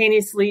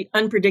spontaneously,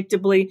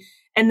 unpredictably.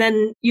 And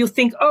then you'll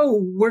think,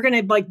 we're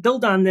going to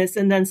build on this.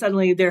 And then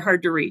suddenly they're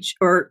hard to reach,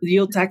 or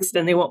you'll text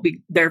and they won't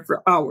be there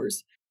for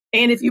hours.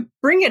 And if you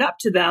bring it up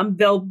to them,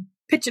 they'll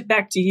pitch it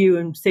back to you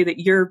and say that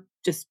you're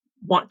just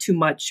want too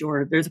much,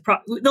 or there's a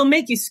problem. They'll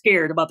make you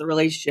scared about the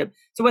relationship.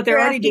 So what they're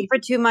already asking for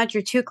too much,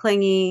 you're too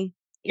clingy.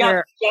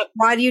 Yep.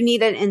 Why do you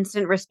need an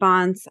instant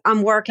response?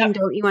 I'm working.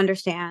 Don't you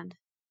understand?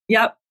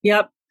 Yep.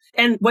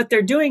 And what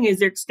they're doing is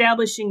they're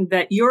establishing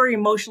that you're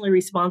emotionally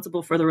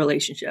responsible for the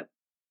relationship.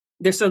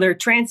 They're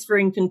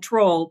transferring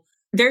control.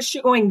 They're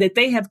showing that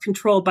they have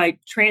control by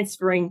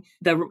transferring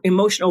the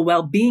emotional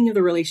well-being of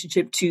the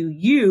relationship to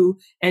you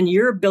and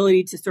your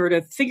ability to sort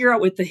of figure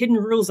out what the hidden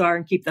rules are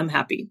and keep them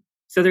happy.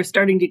 So they're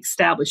starting to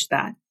establish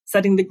that,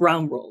 setting the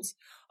ground rules.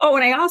 Oh,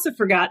 and I also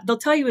forgot, they'll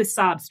tell you a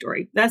sob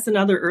story. That's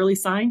another early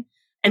sign.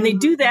 And they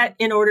do that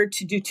in order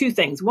to do two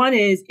things. One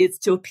is it's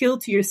to appeal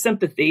to your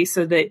sympathy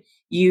so that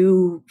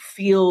you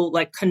feel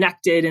like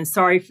connected and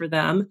sorry for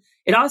them.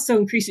 It also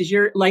increases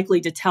your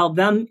likely to tell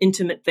them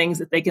intimate things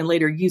that they can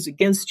later use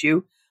against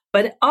you,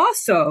 but it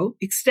also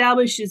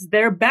establishes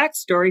their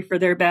backstory for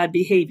their bad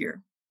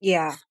behavior.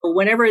 Yeah.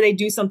 Whenever they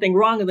do something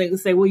wrong, they can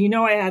say, well,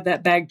 I had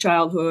that bad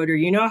childhood,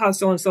 or how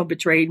so-and-so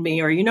betrayed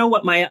me, or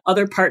what my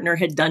other partner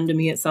had done to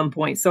me at some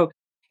point. So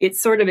it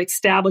sort of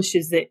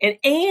establishes it.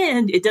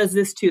 And it does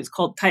this too. It's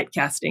called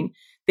typecasting.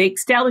 They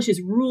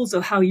establishes rules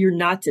of how you're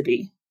not to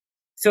be.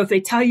 So if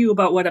they tell you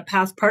about what a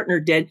past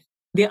partner did,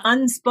 the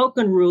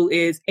unspoken rule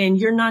is, and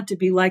you're not to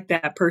be like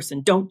that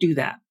person. Don't do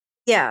that.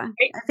 Yeah.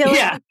 I feel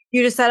like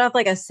you just set off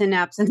like a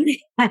synapse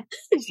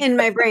in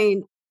my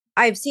brain.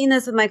 I've seen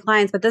this with my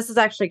clients, but this is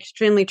actually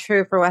extremely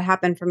true for what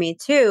happened for me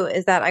too,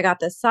 is that I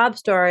got this sob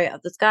story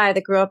of this guy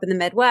that grew up in the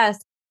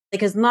Midwest. Like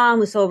his mom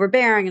was so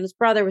overbearing and his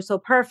brother was so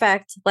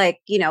perfect,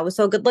 was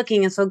so good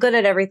looking and so good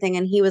at everything.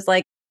 And he was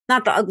like,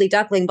 not the ugly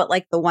duckling, but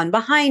like the one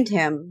behind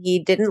him. He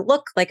didn't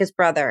look like his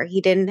brother. He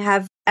didn't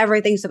have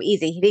everything so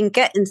easy. He didn't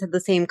get into the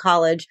same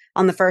college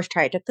on the first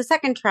try. It took the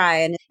second try.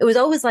 And it was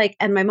always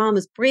and my mom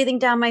was breathing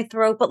down my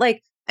throat, but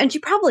and she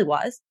probably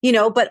was,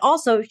 but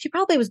also she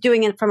probably was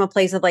doing it from a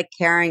place of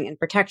caring and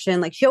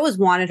protection. She always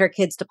wanted her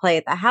kids to play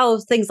at the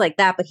house, things like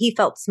that, but he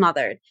felt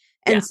smothered.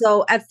 And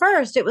so at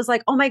first it was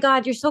oh my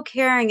God, you're so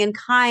caring and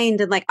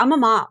kind. And I'm a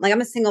mom, I'm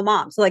a single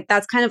mom. So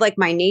that's kind of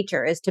my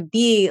nature is to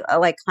be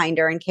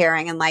kinder and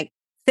caring and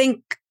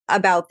think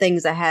about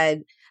things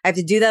ahead. I have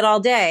to do that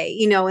all day,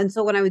 And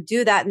so when I would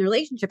do that in the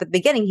relationship at the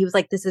beginning, he was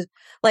like, this is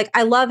like,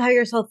 I love how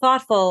you're so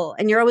thoughtful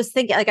and you're always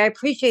thinking, like, I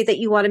appreciate that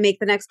you want to make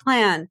the next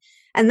plan.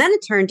 And then it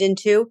turned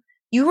into,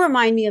 you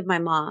remind me of my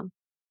mom.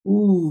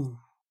 Ooh.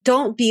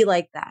 Don't be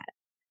like that,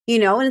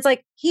 And it's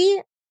like,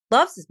 he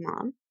loves his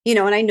mom,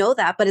 and I know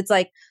that, but it's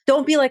like,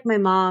 don't be like my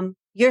mom.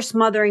 You're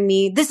smothering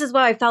me. This is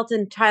what I felt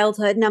in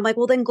childhood. And I'm like,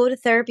 well, then go to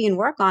therapy and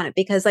work on it,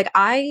 because like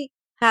I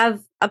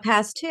have a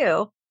past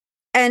too.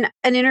 And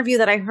an interview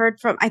that I heard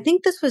from, I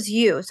think this was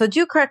you. So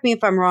do correct me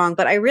if I'm wrong,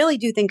 but I really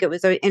do think it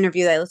was an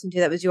interview that I listened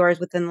to that was yours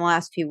within the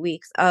last few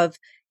weeks of,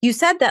 you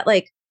said that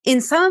like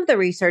in some of the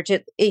research,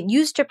 it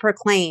used to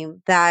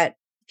proclaim that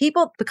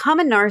people become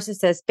a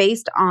narcissist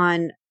based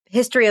on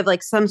history of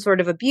like some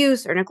sort of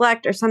abuse or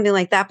neglect or something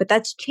like that. But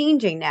that's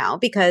changing now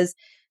because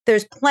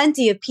there's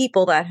plenty of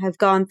people that have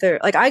gone through,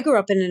 like I grew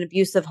up in an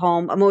abusive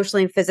home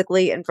emotionally and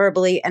physically and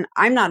verbally, and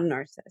I'm not a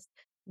narcissist.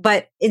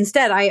 But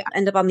instead, I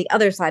end up on the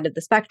other side of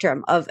the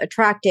spectrum of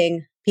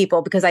attracting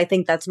people because I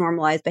think that's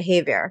normalized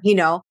behavior,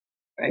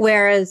 Right.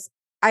 Whereas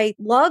I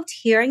loved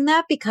hearing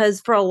that because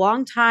for a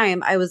long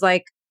time, I was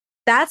like,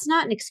 that's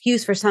not an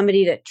excuse for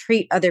somebody to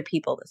treat other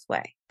people this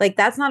way. Like,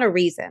 that's not a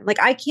reason.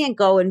 Like, I can't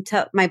go and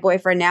tell my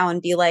boyfriend now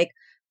and be like,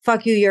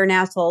 fuck you, you're an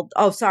asshole.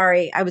 Oh,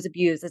 sorry, I was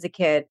abused as a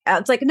kid.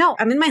 It's like, no,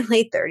 I'm in my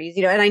late 30s,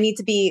 and I need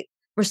to be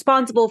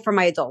responsible for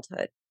my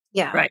adulthood.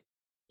 Yeah. Right.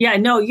 Yeah,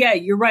 no, yeah,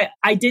 you're right.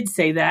 I did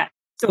say that.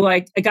 So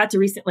I got to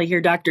recently hear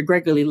Dr.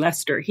 Gregory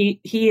Lester. He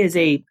is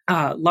a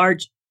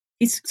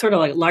he's sort of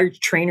like a large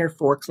trainer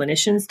for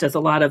clinicians, does a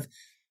lot of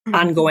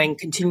ongoing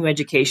continuing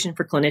education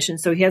for clinicians.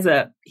 So he has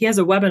a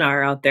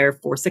webinar out there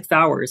for 6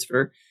 hours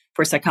for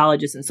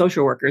psychologists and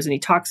social workers. And he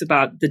talks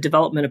about the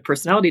development of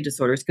personality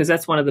disorders because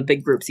that's one of the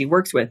big groups he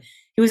works with.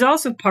 He was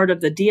also part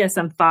of the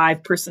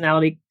DSM-5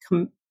 personality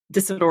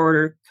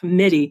disorder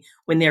committee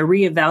when they're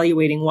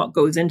reevaluating what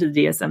goes into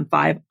the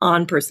DSM-5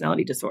 on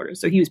personality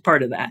disorders. So he was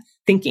part of that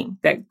thinking,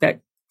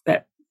 that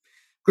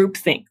group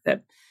think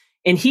that,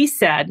 and he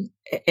said,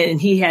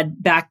 and he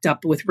had backed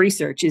up with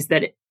research, is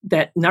that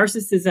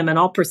narcissism and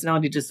all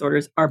personality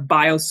disorders are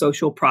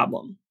biosocial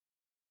problem,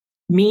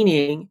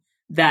 meaning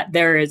that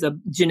there is a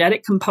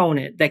genetic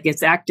component that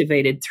gets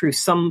activated through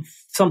some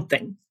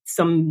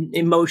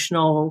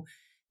emotional,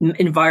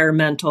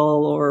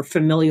 environmental, or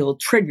familial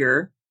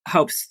trigger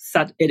helps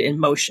set it in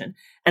motion,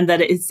 and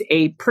that it's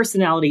a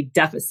personality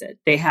deficit.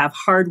 They have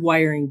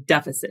hardwiring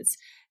deficits,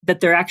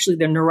 that their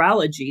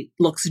neurology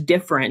looks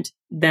different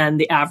than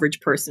the average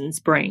person's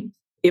brain.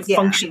 It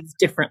functions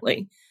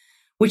differently,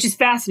 which is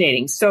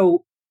fascinating.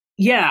 So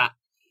yeah,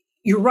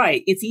 you're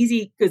right. It's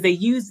easy because they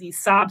use these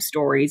sob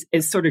stories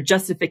as sort of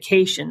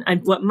justification.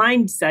 And what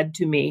mine said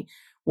to me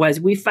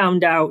was, we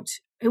found out,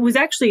 it was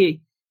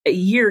actually a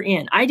year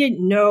in. I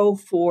didn't know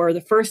for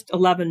the first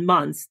 11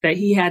 months that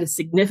he had a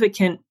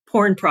significant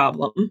porn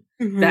problem.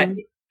 Mm-hmm.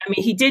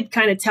 He did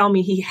kind of tell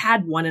me he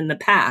had one in the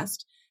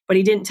past, but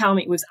he didn't tell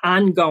me it was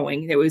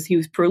ongoing. He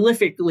was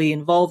prolifically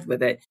involved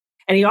with it.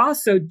 And he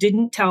also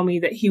didn't tell me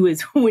that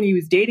when he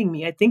was dating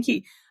me,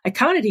 I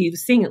counted he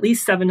was seeing at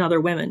least 7 other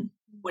women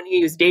when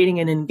he was dating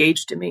and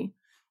engaged to me.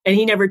 And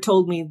he never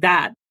told me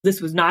that this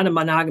was not a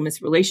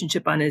monogamous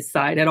relationship on his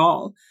side at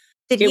all.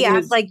 Did he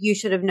act like you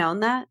should have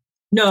known that?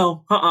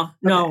 No,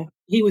 no.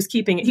 He was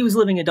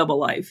living a double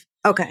life.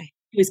 Okay.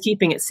 He was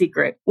keeping it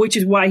secret, which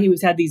is why he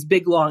had these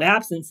big, long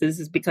absences,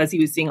 is because he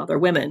was seeing other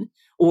women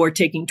or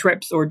taking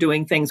trips or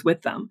doing things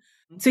with them.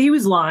 So he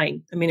was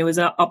lying. It was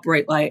an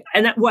upright lie.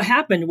 And what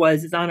happened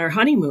is on our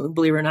honeymoon,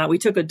 believe it or not, we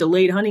took a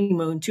delayed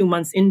honeymoon 2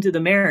 months into the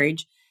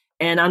marriage.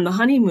 And on the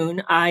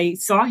honeymoon, I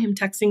saw him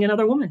texting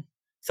another woman,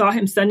 saw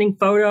him sending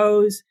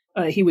photos.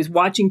 He was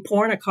watching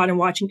porn. I caught him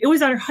watching. It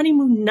was on our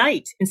honeymoon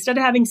night. Instead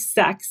of having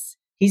sex,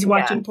 he's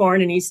watching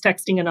porn and he's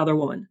texting another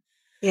woman.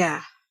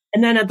 Yeah.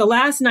 And then at the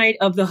last night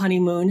of the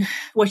honeymoon,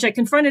 which I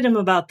confronted him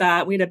about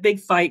that, we had a big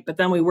fight, but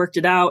then we worked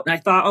it out. And I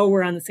thought,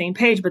 we're on the same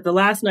page. But the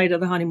last night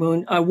of the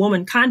honeymoon, a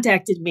woman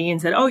contacted me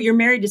and said, you're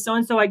married to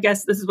so-and-so. I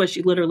guess this is what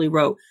she literally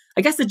wrote.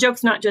 I guess the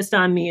joke's not just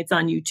on me, it's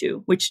on you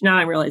too, which now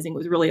I'm realizing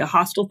was really a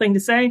hostile thing to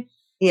say.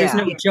 Yeah.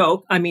 There's no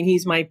joke.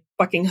 He's my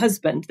fucking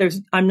husband.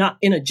 I'm not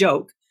in a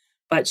joke,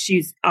 but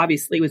she's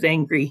obviously was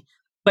angry.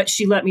 But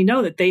she let me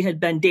know that they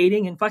had been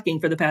dating and fucking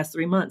for the past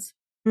 3 months.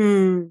 Wow.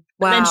 And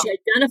then she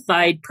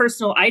identified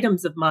personal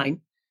items of mine,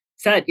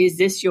 said, is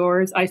this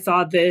yours? I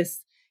saw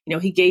this.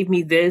 He gave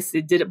me this.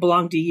 Did it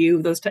belong to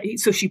you?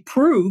 So she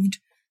proved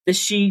that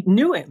she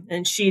knew him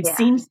and she had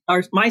seen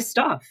my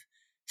stuff.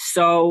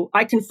 So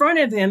I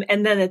confronted him.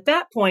 And then at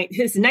that point,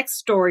 his next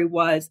story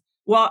was,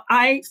 well,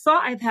 I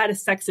thought I've had a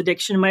sex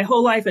addiction my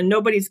whole life and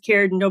nobody's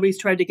cared and nobody's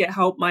tried to get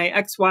help. My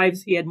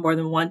ex-wives, he had more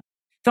than one,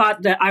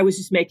 thought that I was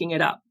just making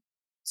it up.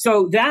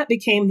 So that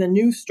became the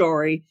new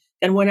story.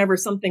 And whenever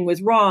something was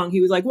wrong,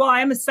 he was like, well,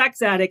 I am a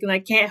sex addict and I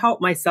can't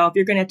help myself.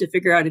 You're going to have to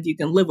figure out if you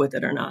can live with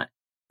it or not.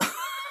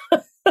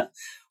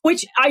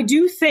 Which I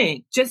do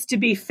think, just to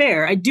be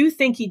fair, I do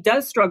think he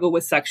does struggle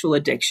with sexual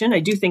addiction. I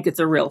do think it's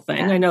a real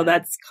thing. I know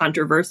that's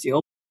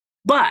controversial.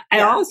 But I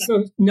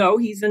also know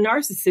he's a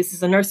narcissist.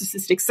 He's a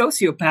narcissistic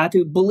sociopath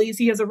who believes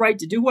he has a right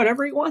to do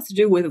whatever he wants to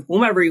do with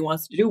whomever he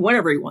wants to do,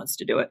 whenever he wants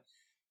to do it.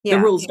 The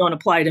rules don't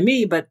apply to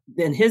me, but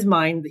in his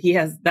mind,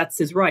 that's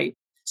his right.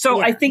 So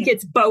I think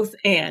it's both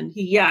and.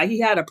 He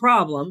had a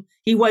problem.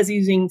 He was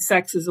using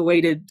sex as a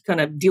way to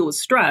kind of deal with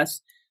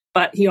stress,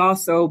 but he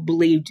also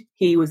believed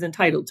he was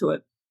entitled to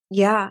it.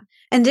 Yeah.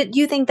 And did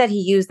you think that he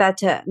used that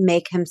to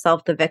make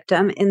himself the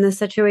victim in this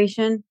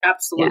situation?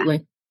 Absolutely.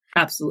 Yeah.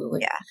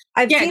 Absolutely.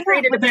 Yeah.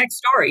 Created a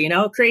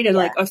backstory, created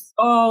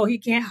he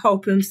can't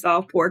help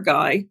himself, poor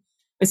guy,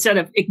 instead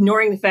of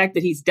ignoring the fact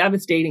that he's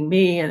devastating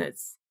me. And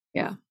it's,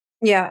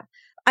 Yeah.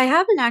 I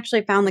haven't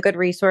actually found a good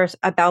resource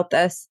about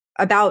this,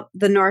 about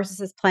the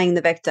narcissist playing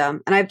the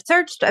victim. And I've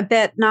searched a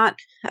bit, not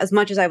as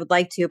much as I would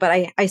like to,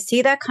 but I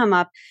see that come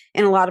up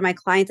in a lot of my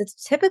clients.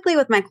 It's typically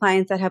with my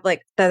clients that have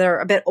that are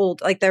a bit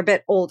old, they're a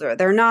bit older.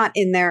 They're not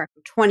in their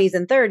 20s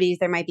and 30s.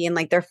 They might be in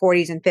their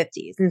 40s and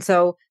 50s. And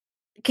so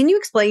can you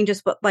explain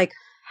just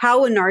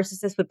how a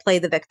narcissist would play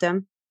the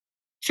victim?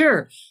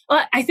 Sure.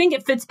 Well, I think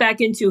it fits back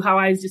into how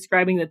I was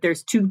describing that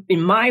there's two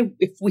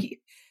if we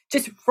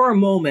just for a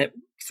moment,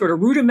 sort of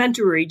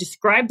rudimentary,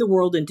 describe the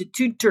world into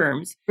two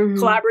terms,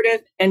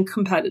 collaborative and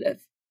competitive.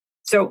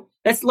 So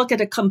let's look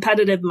at a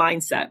competitive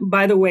mindset.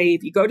 By the way,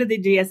 if you go to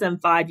the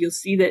DSM-5, you'll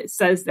see that it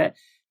says that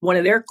one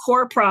of their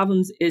core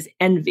problems is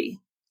envy.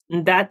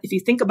 And that if you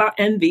think about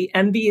envy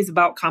is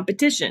about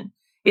competition.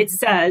 It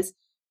says,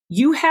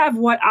 you have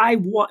what I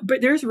want,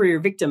 but there's where your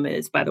victim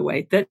is, by the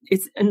way, that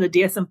it's in the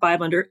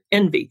DSM-5 under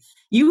envy.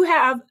 You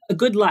have a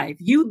good life.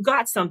 You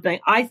got something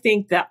I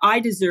think that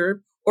I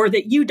deserve or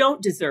that you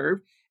don't deserve.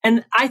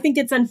 And I think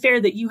it's unfair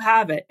that you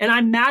have it. And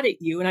I'm mad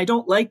at you and I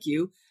don't like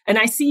you. And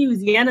I see you as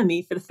the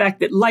enemy for the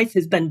fact that life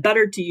has been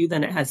better to you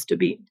than it has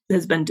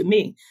been to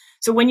me.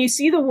 So when you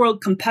see the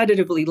world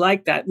competitively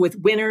like that with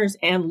winners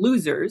and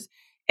losers,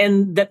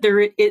 and that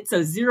it's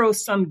a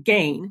zero-sum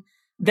gain,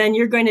 then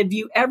you're going to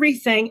view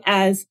everything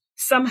as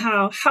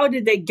somehow, how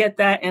did they get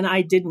that and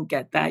I didn't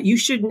get that? You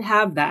shouldn't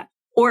have that.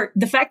 Or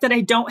the fact that I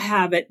don't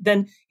have it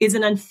then is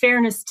an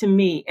unfairness to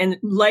me and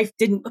life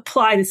didn't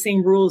apply the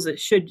same rules it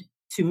should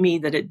to me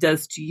that it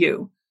does to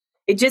you.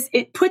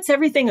 It puts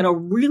everything in a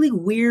really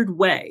weird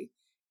way.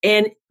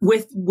 And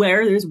with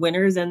where there's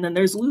winners and then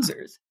there's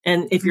losers.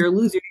 And if you're a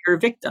loser, you're a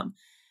victim.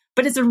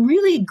 But it's a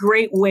really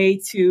great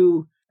way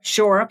to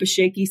shore up a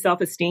shaky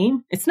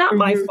self-esteem. It's not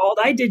my fault.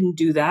 I didn't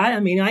do that. I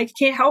mean, I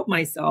can't help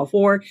myself.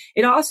 Or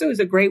it also is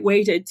a great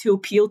way to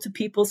appeal to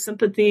people's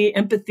sympathy,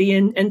 empathy,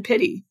 and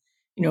pity,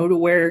 to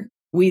where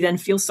we then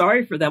feel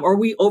sorry for them or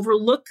we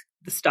overlook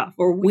the stuff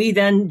or we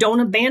then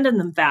don't abandon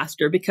them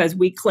faster because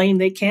we claim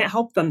they can't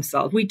help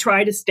themselves. We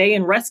try to stay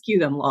and rescue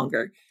them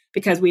longer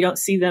because we don't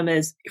see them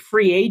as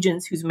free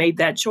agents who's made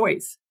that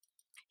choice.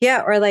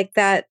 Yeah. Or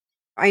that.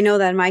 I know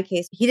that in my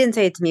case, he didn't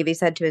say it to me, but he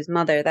said to his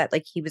mother that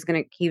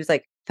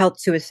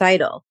felt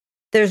suicidal.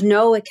 There's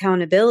no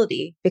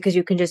accountability because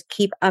you can just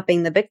keep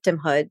upping the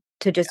victimhood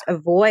to just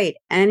avoid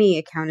any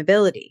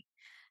accountability.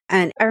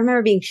 And I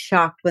remember being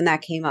shocked when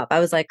that came up. I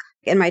was like,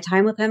 in my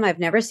time with him, I've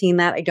never seen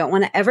that. I don't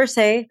want to ever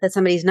say that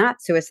somebody's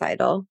not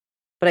suicidal,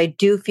 but I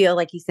do feel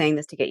like he's saying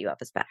this to get you off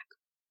his back.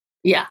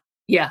 Yeah.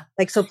 Yeah.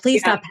 So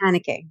please stop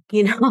panicking,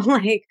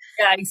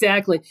 Yeah,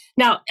 exactly.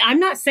 Now, I'm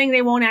not saying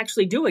they won't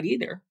actually do it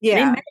either.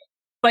 Yeah.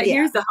 But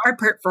here's the hard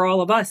part for all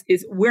of us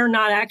is we're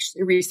not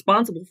actually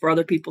responsible for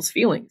other people's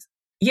feelings.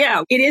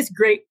 Yeah, it is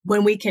great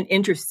when we can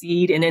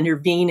intercede and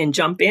intervene and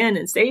jump in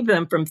and save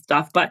them from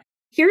stuff. But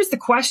here's the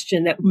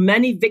question that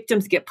many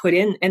victims get put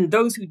in, and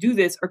those who do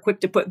this are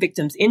quick to put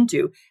victims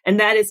into. And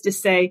that is to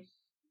say,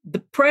 the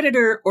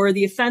predator or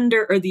the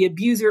offender or the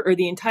abuser or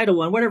the entitled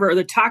one, whatever, or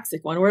the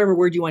toxic one, whatever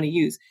word you want to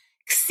use,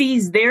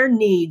 sees their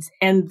needs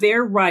and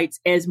their rights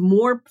as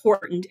more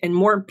important and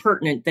more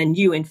pertinent than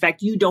you. In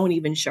fact, you don't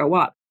even show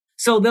up.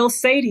 So they'll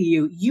say to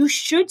you, you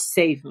should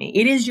save me.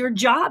 It is your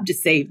job to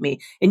save me.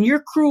 And you're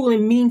cruel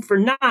and mean for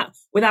not,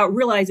 without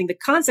realizing the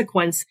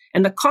consequence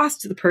and the cost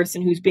to the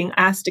person who's being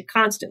asked to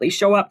constantly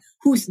show up,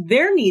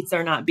 their needs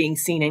are not being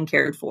seen and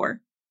cared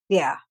for.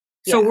 Yeah.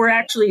 So we're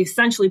actually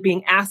essentially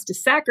being asked to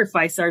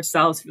sacrifice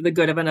ourselves for the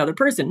good of another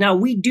person. Now,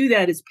 we do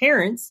that as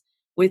parents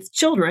with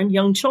children,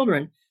 young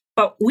children,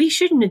 but we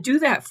shouldn't do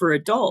that for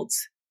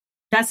adults.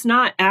 That's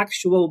not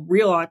actual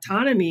real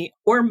autonomy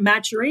or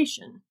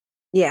maturation.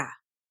 Yeah.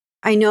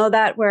 I know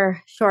that we're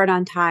short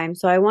on time,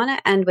 so I want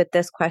to end with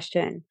this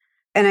question.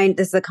 And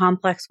this is a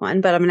complex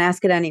one, but I'm going to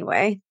ask it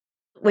anyway.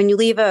 When you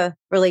leave a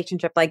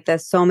relationship like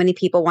this, so many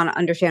people want to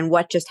understand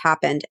what just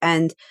happened.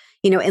 And,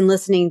 in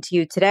listening to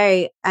you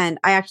today, and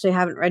I actually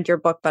haven't read your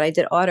book, but I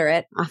did order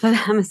it off of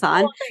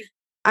Amazon.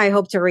 I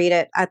hope to read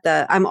it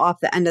I'm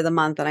off the end of the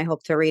month and I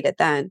hope to read it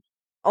then.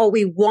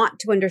 We want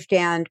to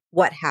understand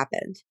what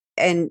happened.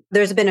 And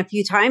there's been a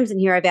few times in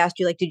here I've asked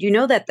you, did you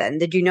know that then?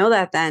 Did you know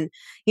that then?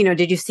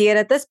 Did you see it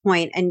at this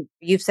point? And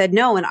you've said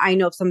no. And I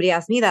know if somebody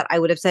asked me that, I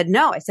would have said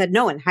no. I said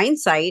no. In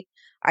hindsight,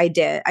 I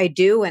did. I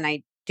do. And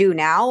I do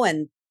now.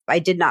 And I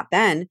did not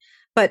then.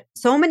 But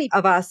so many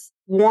of us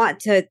want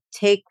to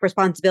take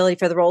responsibility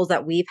for the roles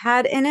that we've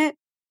had in it.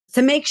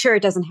 to make sure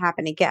it doesn't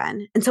happen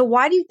again. And so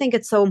why do you think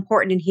it's so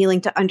important in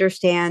healing to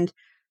understand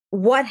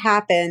what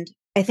happened?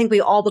 I think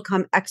we all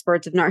become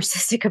experts of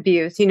narcissistic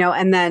abuse,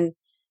 and then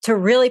to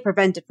really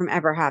prevent it from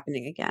ever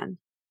happening again.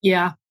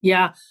 Yeah.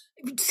 Yeah.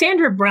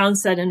 Sandra Brown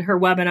said in her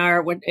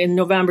webinar in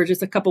November,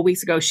 just a couple of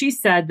weeks ago, she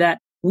said that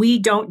we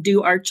don't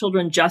do our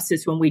children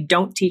justice when we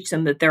don't teach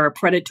them that there are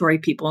predatory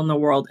people in the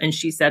world. And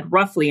she said,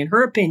 roughly, in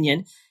her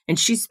opinion, and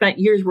she spent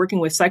years working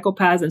with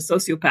psychopaths and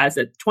sociopaths,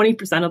 that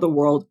 20% of the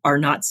world are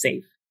not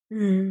safe.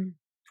 20%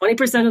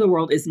 of the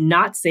world is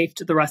not safe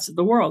to the rest of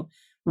the world.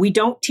 We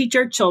don't teach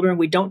our children.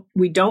 We don't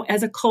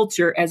as a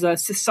culture, as a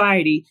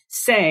society,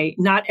 say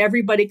not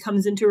everybody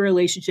comes into a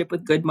relationship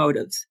with good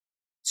motives.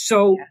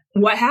 So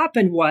what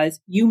happened was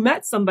you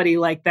met somebody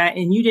like that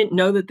and you didn't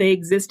know that they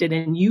existed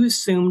and you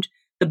assumed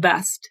the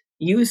best.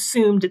 You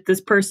assumed that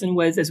this person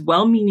was as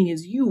well-meaning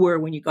as you were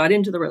when you got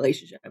into the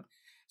relationship.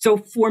 So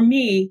for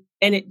me,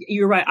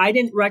 you're right, I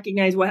didn't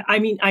recognize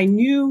I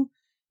knew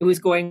it was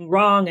going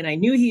wrong and I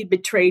knew he had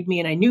betrayed me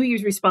and I knew he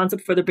was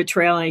responsible for the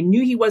betrayal. And I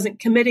knew he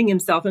wasn't committing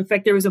himself. In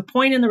fact, there was a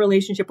point in the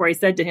relationship where I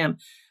said to him,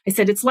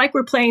 it's like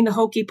we're playing the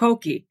hokey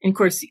pokey. And of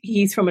course,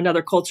 he's from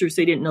another culture,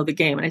 so he didn't know the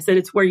game. And I said,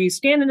 it's where you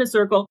stand in a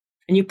circle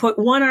and you put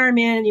one arm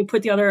in and you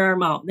put the other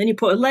arm out. Then you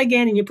put a leg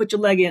in and you put your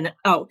leg in and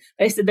out.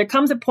 I said, there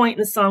comes a point in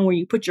the song where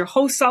you put your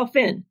whole self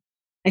in.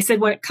 I said,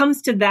 when it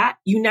comes to that,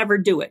 you never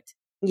do it.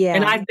 Yeah.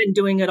 And I've been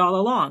doing it all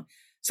along.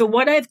 So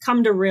what I've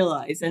come to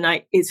realize,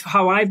 is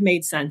how I've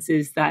made sense,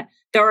 is that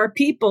there are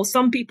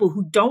some people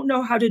who don't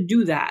know how to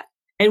do that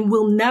and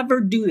will never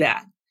do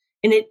that.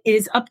 And it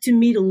is up to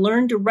me to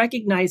learn to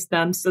recognize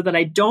them so that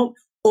I don't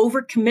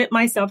overcommit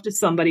myself to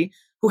somebody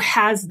who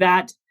has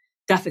that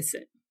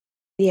deficit.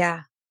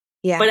 Yeah.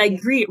 Yeah. But I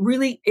agree.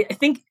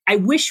 I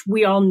wish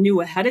we all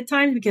knew ahead of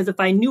time, because if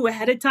I knew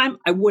ahead of time,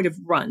 I would have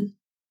run.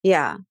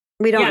 Yeah.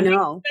 We don't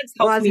know.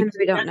 A lot of times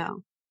we don't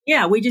know.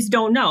 Yeah, we just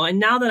don't know. And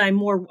now that I'm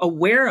more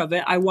aware of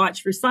it, I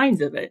watch for signs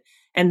of it.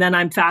 And then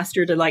I'm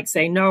faster to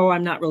say, no,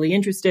 I'm not really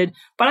interested.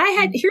 But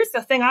here's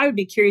the thing I would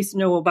be curious to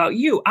know about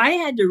you. I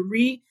had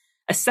to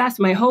reassess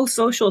my whole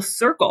social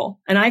circle.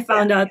 And I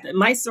found out that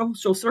my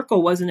social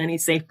circle wasn't any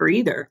safer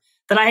either,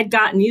 that I had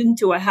gotten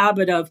into a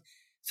habit of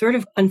sort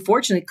of,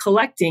 unfortunately,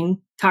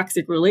 collecting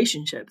toxic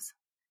relationships.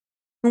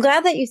 I'm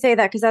glad that you say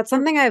that, because that's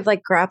something I've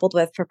grappled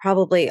with for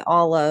probably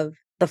all of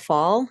the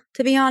fall,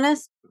 to be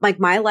honest.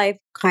 My life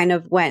kind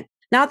of went,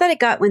 not that it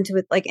got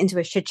into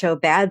a shit show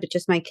bad, but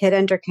just my kid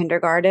entered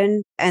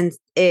kindergarten and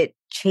it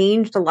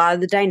changed a lot of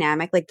the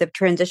dynamic. The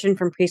transition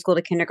from preschool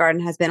to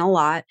kindergarten has been a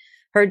lot.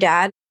 Her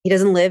dad, he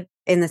doesn't live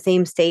in the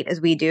same state as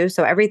we do.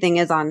 So everything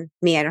is on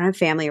me. I don't have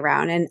family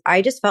around. And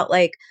I just felt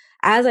like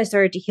as I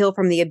started to heal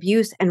from the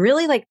abuse and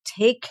really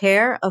take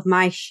care of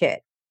my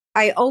shit,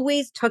 I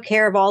always took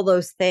care of all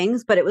those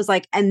things, but it was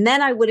and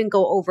then I wouldn't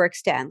go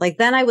overextend.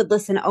 Then I would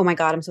listen, oh my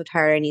God, I'm so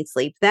tired, I need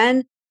sleep.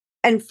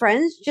 And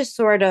friends just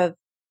sort of,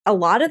 a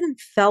lot of them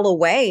fell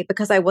away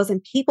because I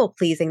wasn't people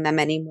pleasing them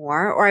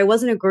anymore, or I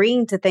wasn't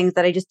agreeing to things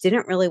that I just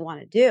didn't really want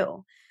to do.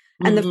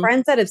 Mm-hmm. And the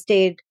friends that have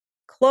stayed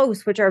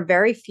close, which are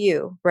very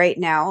few right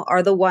now,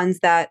 are the ones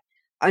that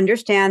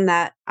understand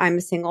that I'm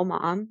a single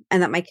mom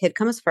and that my kid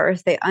comes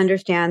first. They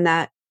understand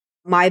that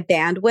my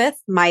bandwidth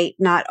might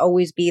not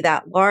always be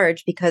that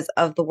large because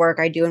of the work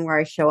I do and where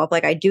I show up.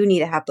 I do need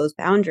to have those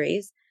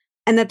boundaries,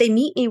 and that they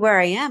meet me where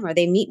I am, or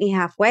they meet me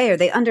halfway, or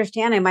they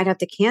understand I might have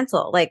to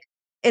cancel.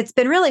 It's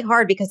been really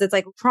hard because it's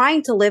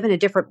trying to live in a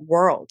different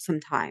world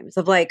sometimes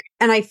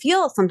and I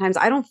feel sometimes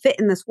I don't fit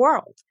in this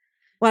world.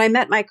 When I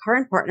met my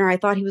current partner, I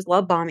thought he was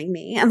love bombing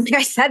me. And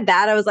I said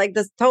that, I was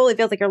this totally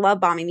feels like you're love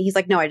bombing me. He's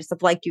no, I just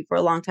have liked you for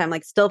a long time.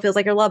 Still feels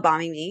like you're love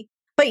bombing me.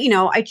 But,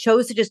 I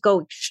chose to just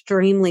go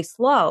extremely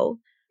slow,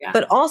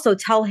 but also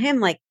tell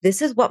him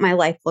this is what my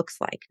life looks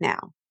like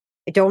now.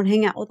 I don't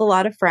hang out with a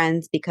lot of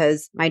friends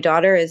because my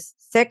daughter is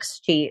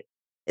 6. She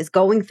is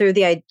going through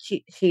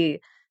she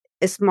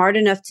is smart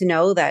enough to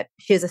know that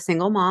she is a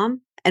single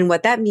mom and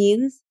what that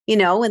means,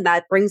 and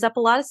that brings up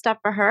a lot of stuff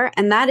for her.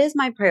 And that is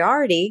my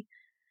priority.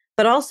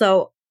 But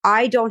also,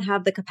 I don't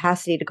have the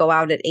capacity to go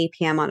out at 8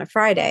 p.m. on a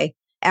Friday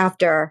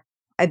after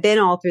I've been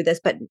all through this.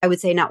 But I would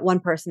say not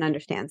one person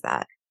understands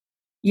that.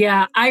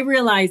 Yeah, I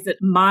realized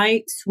that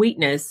my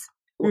sweetness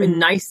and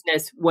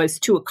niceness was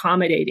too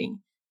accommodating.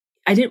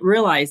 I didn't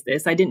realize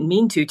this. I didn't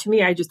mean to. To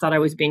me, I just thought I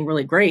was being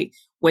really great,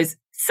 was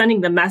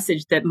sending the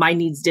message that my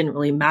needs didn't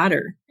really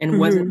matter and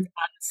wasn't on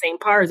the same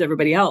par as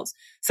everybody else.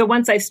 So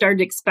once I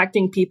started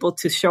expecting people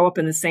to show up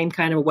in the same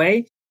kind of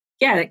way,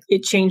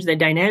 it changed the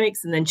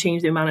dynamics and then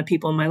changed the amount of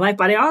people in my life.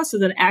 But I also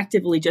then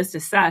actively just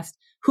assessed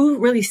who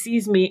really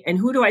sees me and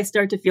who do I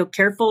start to feel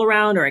careful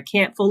around, or I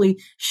can't fully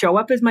show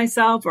up as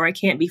myself, or I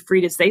can't be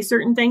free to say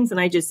certain things. And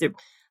I just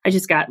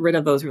got rid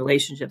of those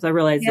relationships. I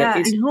realized that.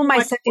 And who am I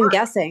second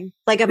guessing?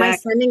 Am I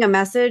sending a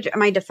message?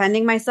 Am I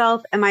defending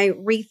myself? Am I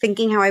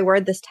rethinking how I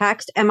word this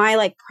text? Am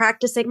I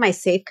practicing my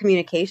safe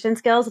communication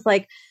skills?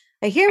 I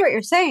hear what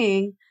you're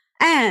saying.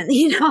 And,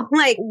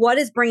 what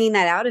is bringing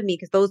that out of me?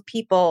 Because those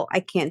people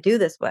I can't do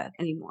this with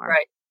anymore.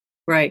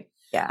 Right.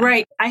 Yeah.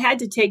 Right. I had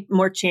to take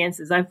more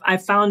chances.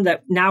 I've found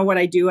that now what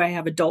I do, I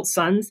have adult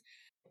sons.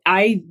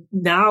 I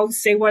now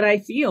say what I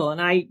feel and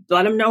I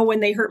let them know when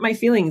they hurt my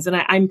feelings. And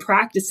I'm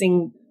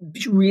practicing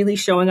really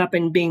showing up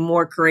and being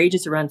more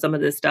courageous around some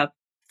of this stuff.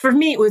 For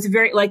me, it was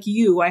very like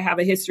you. I have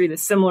a history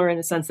that's similar in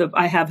the sense of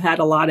I have had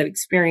a lot of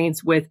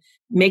experience with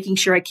making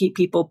sure I keep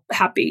people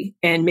happy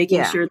and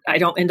making sure I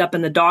don't end up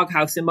in the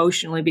doghouse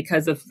emotionally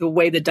because of the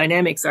way the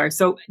dynamics are.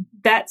 So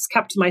that's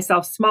kept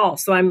myself small.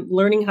 So I'm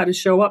learning how to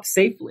show up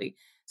safely.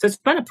 So it's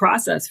been a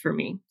process for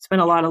me. It's been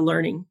a lot of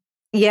learning.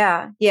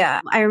 Yeah. Yeah.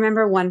 I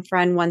remember one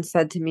friend once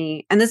said to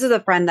me, and this is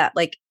a friend that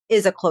like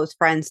is a close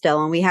friend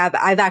still. And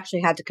I've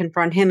actually had to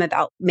confront him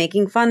about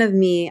making fun of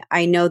me.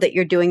 I know that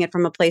you're doing it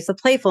from a place of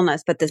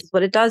playfulness, but this is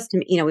what it does to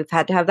me. We've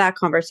had to have that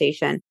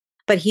conversation.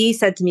 But he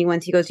said to me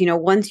once, he goes,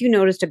 once you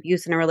noticed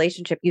abuse in a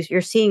relationship,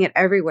 you're seeing it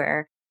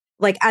everywhere,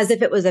 like as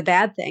if it was a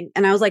bad thing.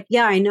 And I was like,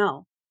 yeah, I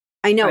know.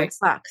 Right. It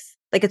sucks.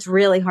 Like it's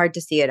really hard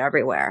to see it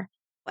everywhere.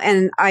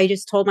 And I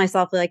just told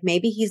myself like,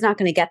 maybe he's not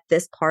going to get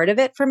this part of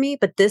it from me,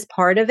 but this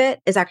part of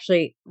it is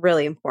actually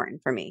really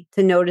important for me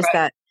to notice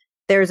that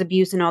there's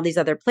abuse in all these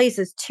other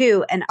places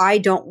too. And I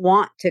don't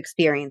want to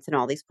experience in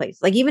all these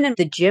places. Like even in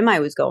the gym I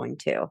was going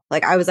to,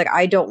 like, I was like,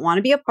 I don't want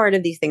to be a part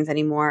of these things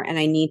anymore. And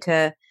I need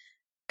to,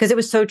 because it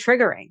was so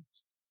triggering.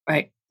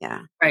 Right.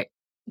 Yeah. Right.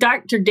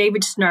 Dr.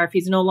 David Snarf,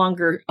 he's no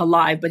longer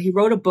alive, but he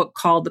wrote a book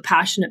called The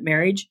Passionate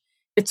Marriage.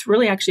 It's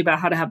really actually about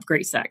how to have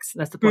great sex.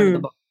 That's the point of the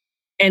book.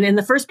 And in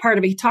the first part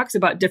of it, he talks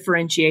about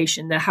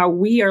differentiation, that how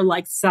we are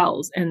like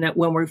cells and that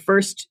when we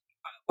first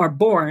are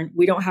born,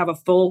 we don't have a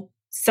full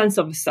sense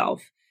of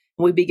self.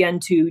 We begin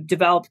to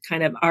develop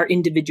kind of our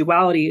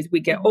individuality as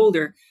we get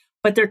older.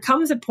 But there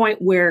comes a point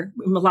where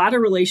in a lot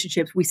of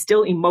relationships, we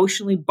still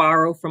emotionally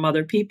borrow from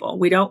other people.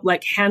 We don't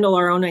like handle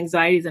our own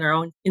anxieties and our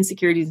own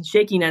insecurities and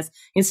shakiness.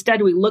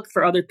 Instead, we look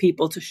for other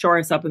people to shore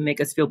us up and make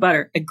us feel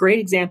better. A great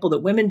example that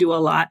women do a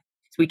lot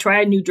is we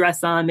try a new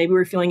dress on. Maybe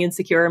we're feeling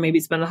insecure. Maybe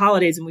it's been the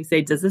holidays and we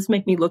say, does this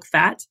make me look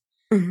fat?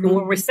 Mm-hmm. And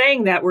when we're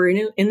saying that, we're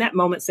in that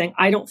moment saying,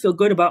 I don't feel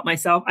good about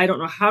myself. I don't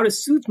know how to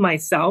soothe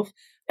myself.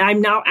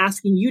 I'm now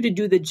asking you to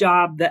do the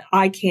job that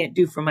I can't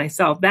do for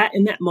myself. That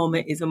in that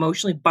moment is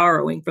emotionally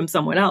borrowing from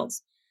someone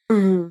else.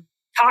 Mm-hmm.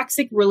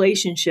 Toxic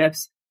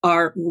relationships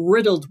are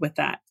riddled with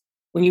that.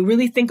 When you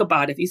really think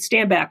about it, if you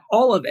stand back,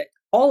 all of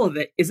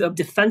it is a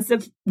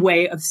defensive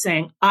way of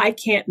saying, I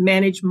can't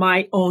manage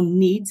my own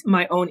needs,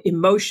 my own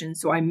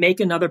emotions. So I make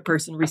another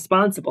person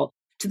responsible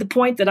to the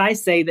point that I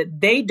say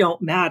that they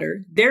don't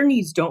matter. Their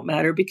needs don't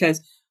matter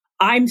because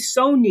I'm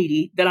so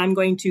needy that I'm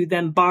going to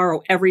then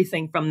borrow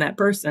everything from that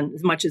person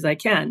as much as I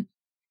can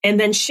and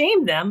then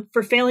shame them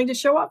for failing to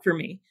show up for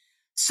me.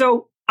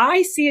 So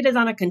I see it as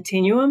on a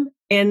continuum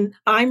and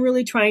I'm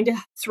really trying to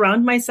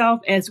surround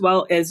myself as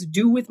well as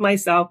do with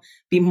myself,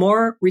 be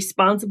more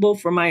responsible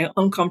for my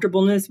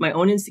uncomfortableness, my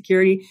own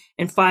insecurity,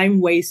 and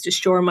find ways to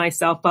shore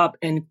myself up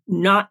and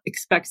not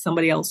expect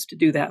somebody else to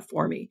do that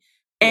for me.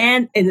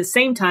 And in the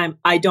same time,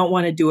 I don't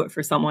want to do it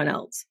for someone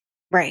else.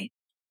 Right,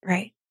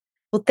 right.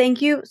 Well,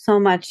 thank you so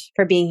much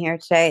for being here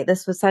today.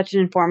 This was such an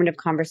informative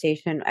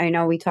conversation. I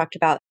know we talked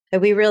about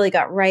that we really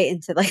got right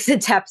into like the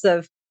depths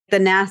of the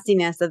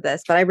nastiness of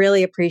this, but I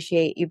really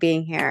appreciate you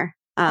being here.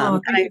 I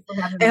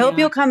hope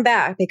you'll come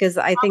back because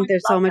I think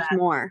there's so much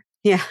more.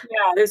 Yeah.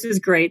 Yeah, this is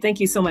great. Thank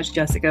you so much,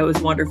 Jessica. It was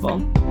wonderful.